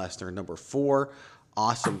 Brock Lesnar. Number 4,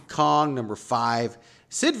 Awesome Kong. Number 5,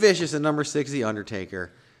 Sid Vicious. And number 6, The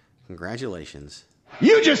Undertaker. Congratulations.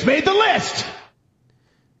 You just made the list!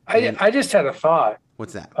 I just had a thought.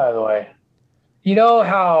 What's that? By the way. You know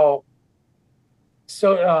how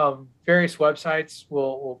various websites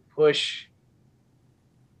will push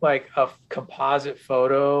like a composite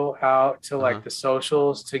photo out to like the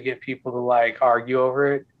socials to get people to like argue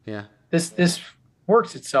over it. Yeah. This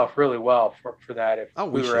works itself really well for that if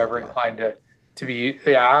we were ever inclined to be.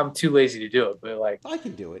 Yeah, I'm too lazy to do it, but like I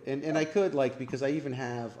can do it, and I could because I even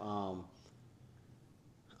have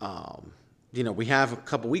we have a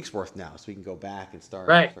couple weeks worth now, so we can go back and start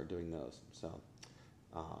doing those. So,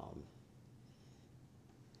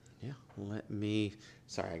 let me.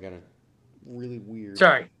 Sorry, I got a really weird.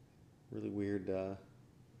 Really weird.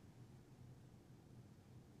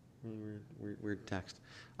 Weird text.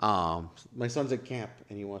 My son's at camp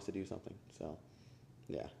and he wants to do something. So,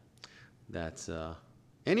 yeah, that's.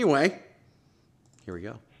 Anyway, here we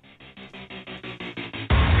go.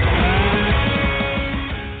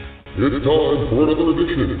 It's time for another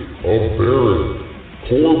edition of Baron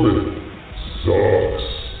Corbin Sucks.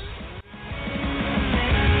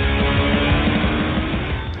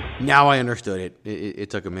 Now I understood it. It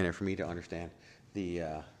took a minute for me to understand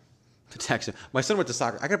the text. My son went to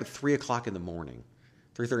soccer. I got up at 3 o'clock in the morning,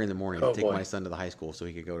 3:30 in the morning to take my son to the high school so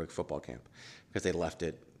he could go to football camp because they left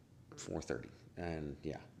at 4:30. And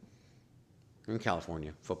yeah, in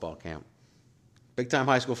California, football camp. Big time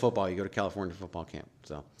high school football. You go to California football camp.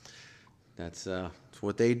 So that's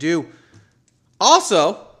what they do.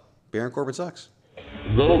 Also, Baron Corbin Sucks.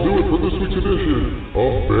 And that'll do it for this week's edition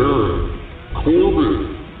of Baron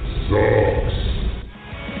Corbin Sucks.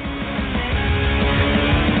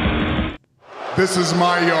 This is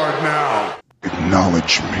my yard now.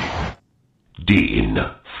 Acknowledge me. Dean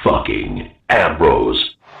fucking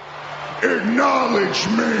Ambrose. Acknowledge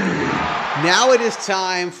me. Now it is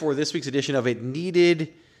time for this week's edition of It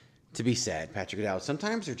Needed to Be Said. Patrick O'Dowd.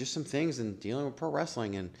 Sometimes there are just some things in dealing with pro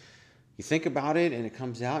wrestling, and You think about it, and it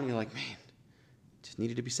comes out, and you're like, man, it just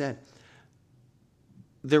needed to be said.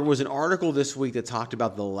 There was an article this week that talked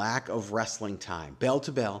about the lack of wrestling time,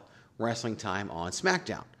 bell-to-bell wrestling time on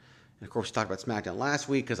SmackDown. And, of course, we talked about SmackDown last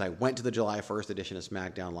week because I went to the July 1st edition of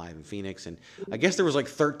SmackDown Live in Phoenix, and I guess there was like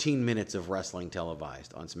 13 minutes of wrestling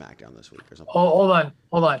televised on SmackDown this week or something. Oh,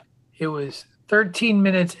 hold on. It was 13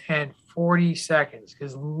 minutes and 40 seconds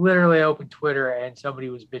because literally I opened Twitter and somebody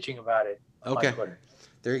was bitching about it on Twitter.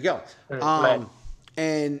 There you go.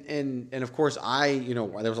 And of course,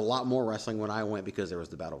 there was a lot more wrestling when I went because there was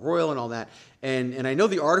the Battle Royal and all that. And I know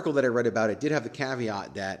the article that I read about it did have the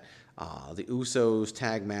caveat that the Usos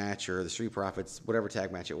tag match or the Street Profits, whatever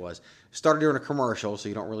tag match it was, started during a commercial, so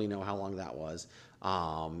you don't really know how long that was.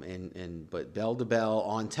 But bell to bell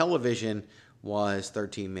on television was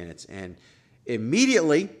 13 minutes. And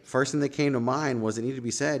immediately, first thing that came to mind was it needed to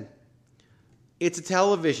be said, it's a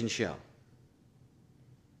television show.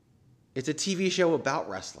 It's a TV show about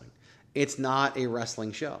wrestling. It's not a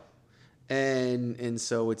wrestling show. And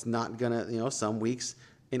so it's not going to, some weeks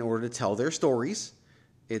in order to tell their stories,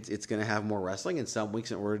 it's going to have more wrestling. And some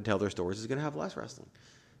weeks in order to tell their stories, it's going to have less wrestling.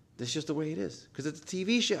 That's just the way it is because it's a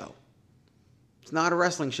TV show. It's not a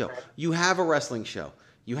wrestling show. You have a wrestling show.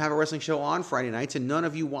 You have a wrestling show on Friday nights, and none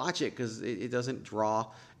of you watch it because it doesn't draw,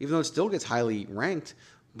 even though it still gets highly ranked,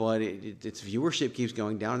 but its viewership keeps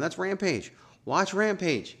going down, and that's Rampage. Watch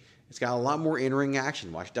Rampage. It's got a lot more in-ring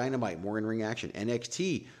action. Watch Dynamite, more in-ring action.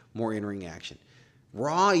 NXT, more in-ring action.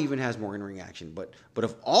 Raw even has more in-ring action. But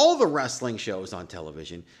of all the wrestling shows on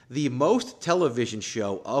television, the most television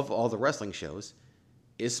show of all the wrestling shows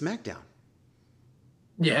is SmackDown.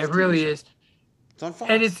 Yeah, it really is. It's on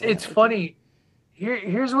Fox. And it's funny.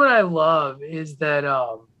 Here's what I love is that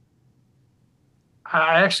I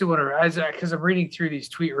actually want to, because I'm reading through these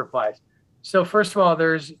tweet replies. So first of all,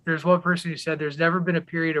 there's one person who said there's never been a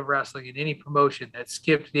period of wrestling in any promotion that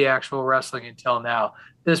skipped the actual wrestling until now.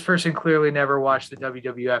 This person clearly never watched the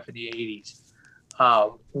WWF in the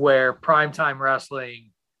 80s, where primetime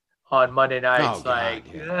wrestling on Monday nights,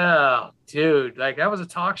 dude, like that was a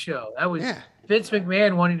talk show. That was Vince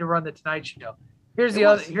McMahon wanting to run the Tonight Show. Here's the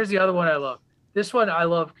other one I love. This one I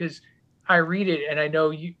love because I read it and I know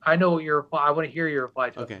what your reply. I want to hear your reply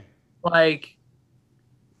to it. Like,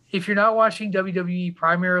 if you're not watching WWE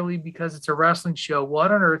primarily because it's a wrestling show,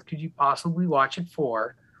 what on earth could you possibly watch it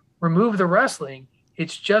for? Remove the wrestling.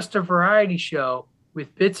 It's just a variety show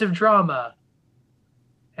with bits of drama,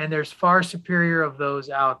 and there's far superior of those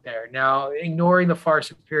out there. Now, ignoring the far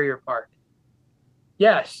superior part.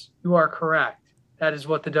 Yes, you are correct. That is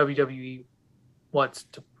what the WWE wants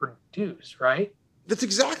to produce, right? That's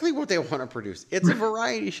exactly what they want to produce. It's a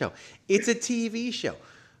variety show. It's a TV show.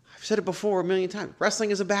 I've said it before a million times.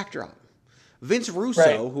 Wrestling is a backdrop. Vince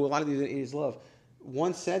Russo, who a lot of these idiots love,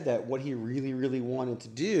 once said that what he really, really wanted to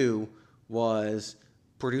do was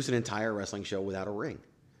produce an entire wrestling show without a ring.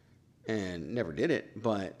 And never did it,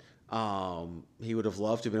 but he would have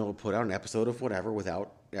loved to have been able to put out an episode of whatever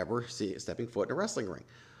without ever stepping foot in a wrestling ring.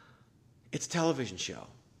 It's a television show.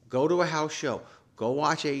 Go to a house show. Go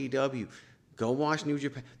watch AEW. Go watch New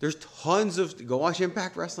Japan. There's tons of... Go watch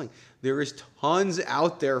Impact Wrestling. There is tons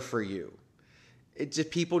out there for you. It's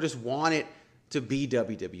just people just want it to be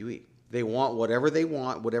WWE. They want whatever they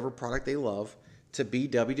want, whatever product they love, to be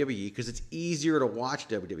WWE because it's easier to watch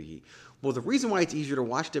WWE. Well, the reason why it's easier to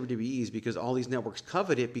watch WWE is because all these networks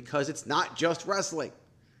covet it because it's not just wrestling.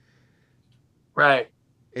 Right.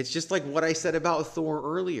 It's just like what I said about Thor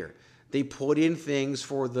earlier. They put in things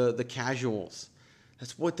for the casuals.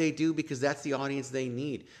 That's what they do because that's the audience they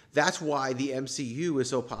need. That's why the MCU is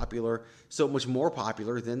so popular, so much more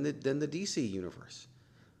popular than the DC universe,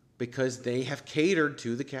 because they have catered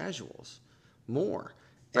to the casuals more,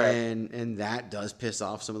 right. And that does piss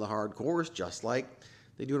off some of the hardcores, just like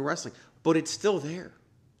they do in wrestling. But it's still there,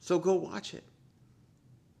 so go watch it.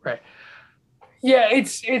 Right. Yeah,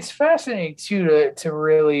 it's fascinating too to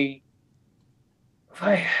really.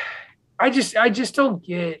 I just don't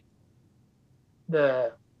get. I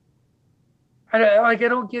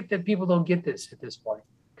don't get that people don't get this at this point,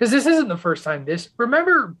 because this isn't the first time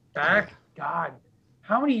remember back, God,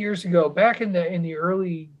 how many years ago, back in the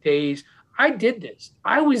early days, I did this.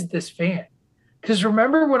 I was this fan, because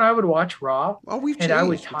remember when I would watch Raw, we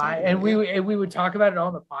would talk about it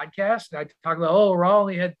on the podcast, and I'd talk about, Raw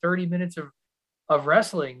only had 30 minutes of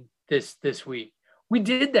wrestling this week. We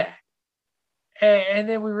did that, and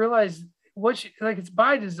then we realized it's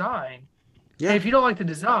by design. Yeah. And if you don't like the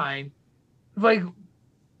design, like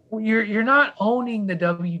you're not owning the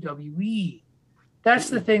WWE.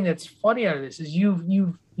 That's the thing that's funny out of this is you've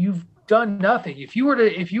done nothing. If you were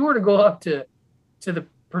to go up to the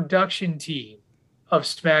production team of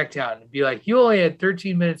SmackDown and be like, you only had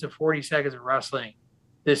 13 minutes and 40 seconds of wrestling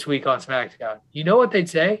this week on SmackDown, you know what they'd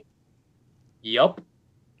say? Yup.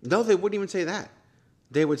 No, they wouldn't even say that.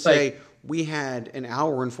 They would say, we had an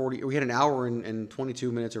hour and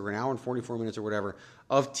 22 minutes or an hour and 44 minutes or whatever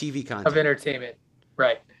of TV content. Of entertainment.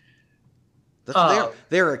 Right.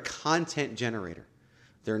 They're a content generator.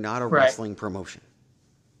 They're not a wrestling promotion.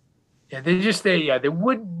 Yeah, they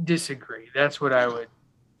wouldn't disagree. That's what I would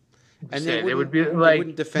say. They would be like, they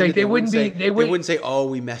wouldn't defend it. They wouldn't say, oh,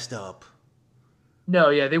 we messed up. No,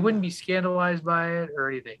 yeah, they wouldn't be scandalized by it or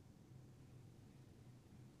anything.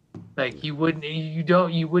 Like you wouldn't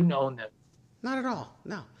own them. Not at all.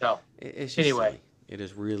 No. It's just anyway, silly. It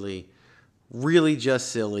is really, really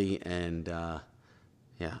just silly, and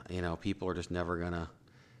people are just never gonna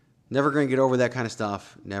get over that kind of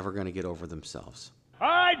stuff. Never gonna get over themselves. All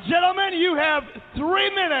right, gentlemen, you have 3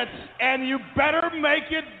 minutes, and you better make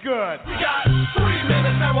it good. We got 3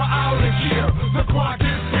 minutes, and we're out of here. The clock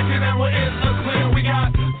is ticking, and we're in the clear. We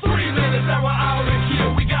got 3 minutes, and we're out of here.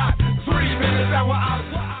 We got 3 minutes, and we're out.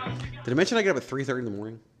 Did I mention I get up at 3:30 in the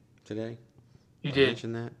morning today? You did.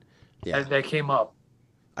 Mention that? Yeah. That came up.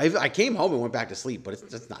 I came home and went back to sleep, but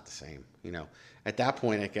it's not the same. At that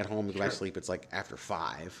point, I get home and go back to sleep. It's like after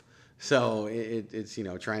 5. So it's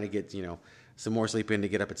trying to get some more sleep in to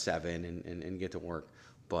get up at 7 and get to work.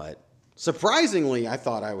 But surprisingly, I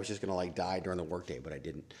thought I was just gonna die during the workday, but I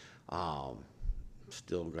didn't.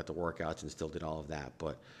 Still got the workouts and still did all of that.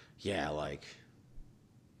 But yeah,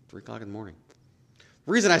 3 o'clock in the morning.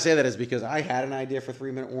 The reason I say that is because I had an idea for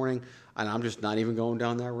 3-minute warning, and I'm just not even going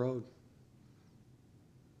down that road.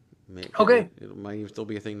 Okay. It might even still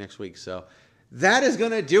be a thing next week. So that is going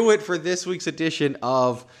to do it for this week's edition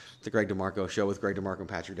of the Greg DeMarco Show with Greg DeMarco and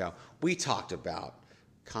Patrick Dow. We talked about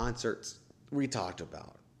concerts. We talked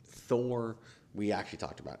about Thor. We actually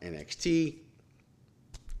talked about NXT.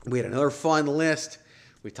 We had another fun list.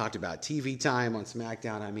 We talked about TV time on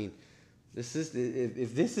SmackDown. I mean,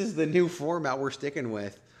 if this is the new format we're sticking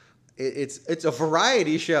with, it's a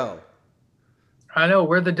variety show. I know,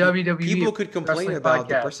 we're the WWE. People could complain about podcast.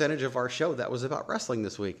 the percentage of our show that was about wrestling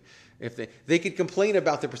this week. If they could complain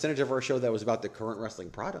about the percentage of our show that was about the current wrestling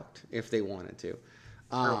product if they wanted to.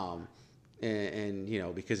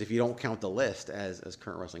 Because if you don't count the list as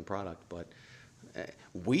current wrestling product, but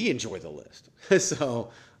we enjoy the list. So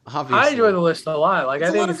obviously, I enjoy the list a lot.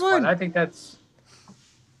 I think it's fun. I think that's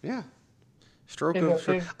stroke.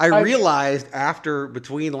 I realized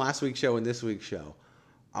between last week's show and this week's show,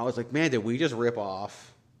 I was like, man, did we just rip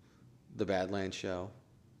off the Badlands show?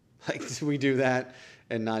 Did we do that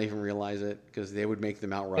and not even realize it? Because they would make the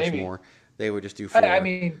Mount Rushmore. Maybe. They would just do 4. I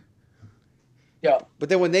mean, yeah. But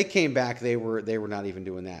then when they came back, they were not even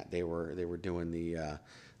doing that. They were doing the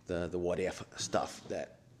what if stuff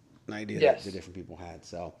that idea that the different people had.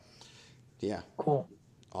 So yeah, cool.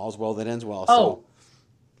 All's well that ends well.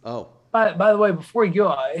 By the way, before we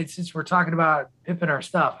go, since we're talking about pimping our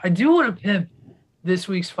stuff, I do want to pimp this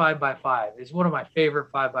week's 5x5. It's one of my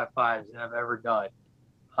favorite 5x5s that I've ever done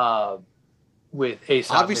with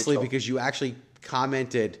Ace. Obviously, because you actually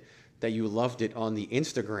commented that you loved it on the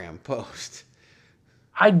Instagram post.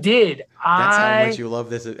 I did. That's how much you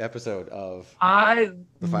love this episode of. I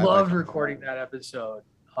loved recording that episode.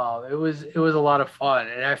 It was a lot of fun,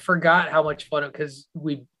 and I forgot how much fun because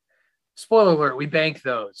spoiler alert, we banked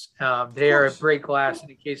those. They are a break glass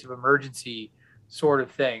in case of emergency sort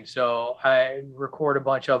of thing. So I record a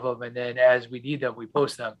bunch of them, and then as we need them, we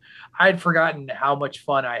post them. I had forgotten how much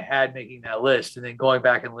fun I had making that list, and then going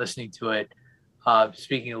back and listening to it.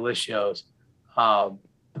 Speaking of list shows, the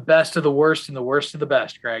best of the worst and the worst of the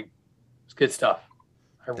best, Greg. It's good stuff.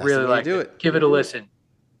 I really like it. Give it a listen.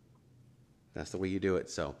 That's the way you do it.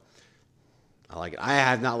 So I like it. I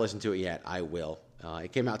have not listened to it yet. I will.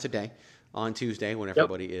 It came out today on Tuesday when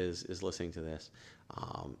everybody is listening to this.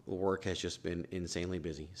 Work has just been insanely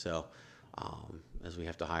busy. So as we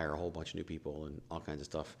have to hire a whole bunch of new people and all kinds of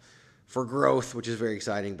stuff for growth, which is very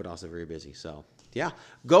exciting, but also very busy. So yeah,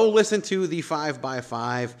 go listen to the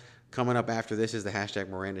 5x5. Coming up after this is the hashtag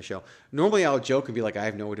Miranda Show. Normally I'll joke and be like, I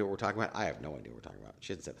have no idea what we're talking about. I have no idea what we're talking about.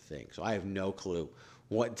 She hasn't said a thing. So I have no clue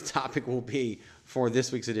what the topic will be for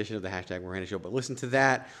this week's edition of the hashtag Miranda Show. But listen to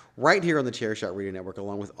that right here on the Chairshot Radio Network,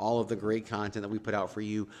 along with all of the great content that we put out for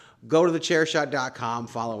you. Go to thechairshot.com,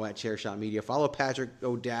 follow at Chairshot Media, follow Patrick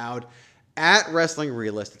O'Dowd at Wrestling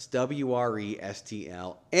Realist. It's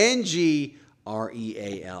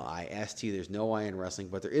WRESTLNGREALIST. There's no I in wrestling,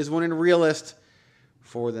 but there is one in Realist.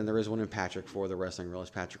 Then there is one in Patrick for the Wrestling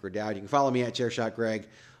Realist, Patrick O'Dowd. You can follow me at Chairshot Greg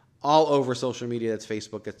all over social media. That's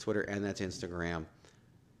Facebook, that's Twitter, and that's Instagram.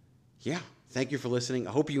 Yeah, Thank you for listening.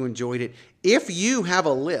 I hope you enjoyed it. If you have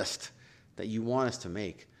a list that you want us to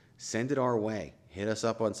make, send it our way. Hit us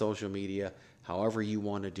up on social media, however you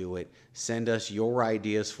want to do it. Send us your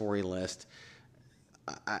ideas for a list.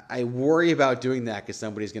 I worry about doing that because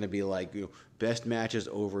somebody's going to be like, best matches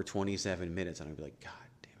over 27 minutes. And I'll be like, God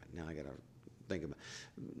damn it. Now I got to think about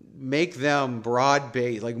it. Make them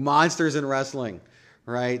broad-based, like Monsters in Wrestling,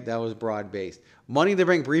 right? That was broad-based. Money in the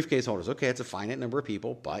Bank briefcase holders. Okay, it's a finite number of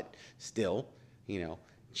people, but still,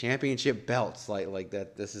 championship belts like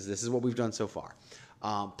that. This is what we've done so far.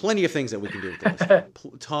 Plenty of things that we can do with this.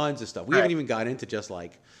 Tons of stuff. We haven't even got into just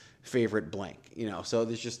like favorite blank, So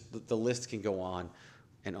there's just the list can go on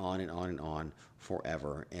and on and on and on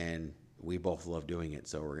forever. And we both love doing it,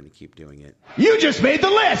 so we're going to keep doing it. You just made the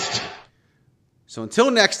list. So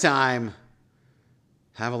until next time,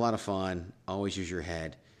 have a lot of fun. Always use your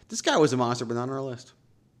head. This guy was a monster, but not on our list.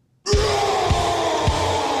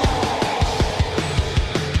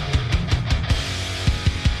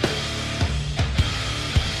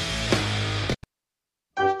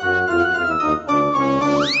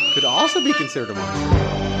 Could also be considered a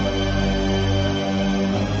monster.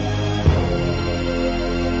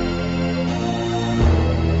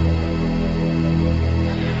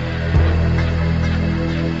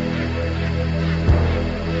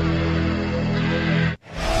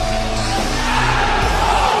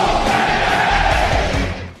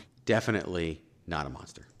 Definitely not a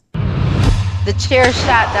monster.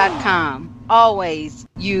 TheChairShot.com. Always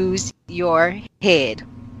use your head.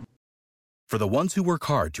 For the ones who work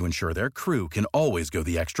hard to ensure their crew can always go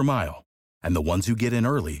the extra mile, and the ones who get in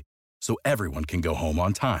early so everyone can go home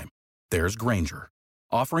on time, there's Grainger,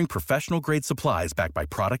 offering professional-grade supplies backed by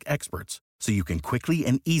product experts so you can quickly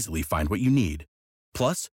and easily find what you need.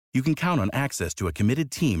 Plus, you can count on access to a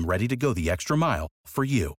committed team ready to go the extra mile for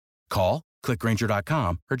you. Call, click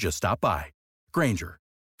Grainger.com, or just stop by. Grainger,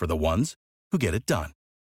 for the ones who get it done.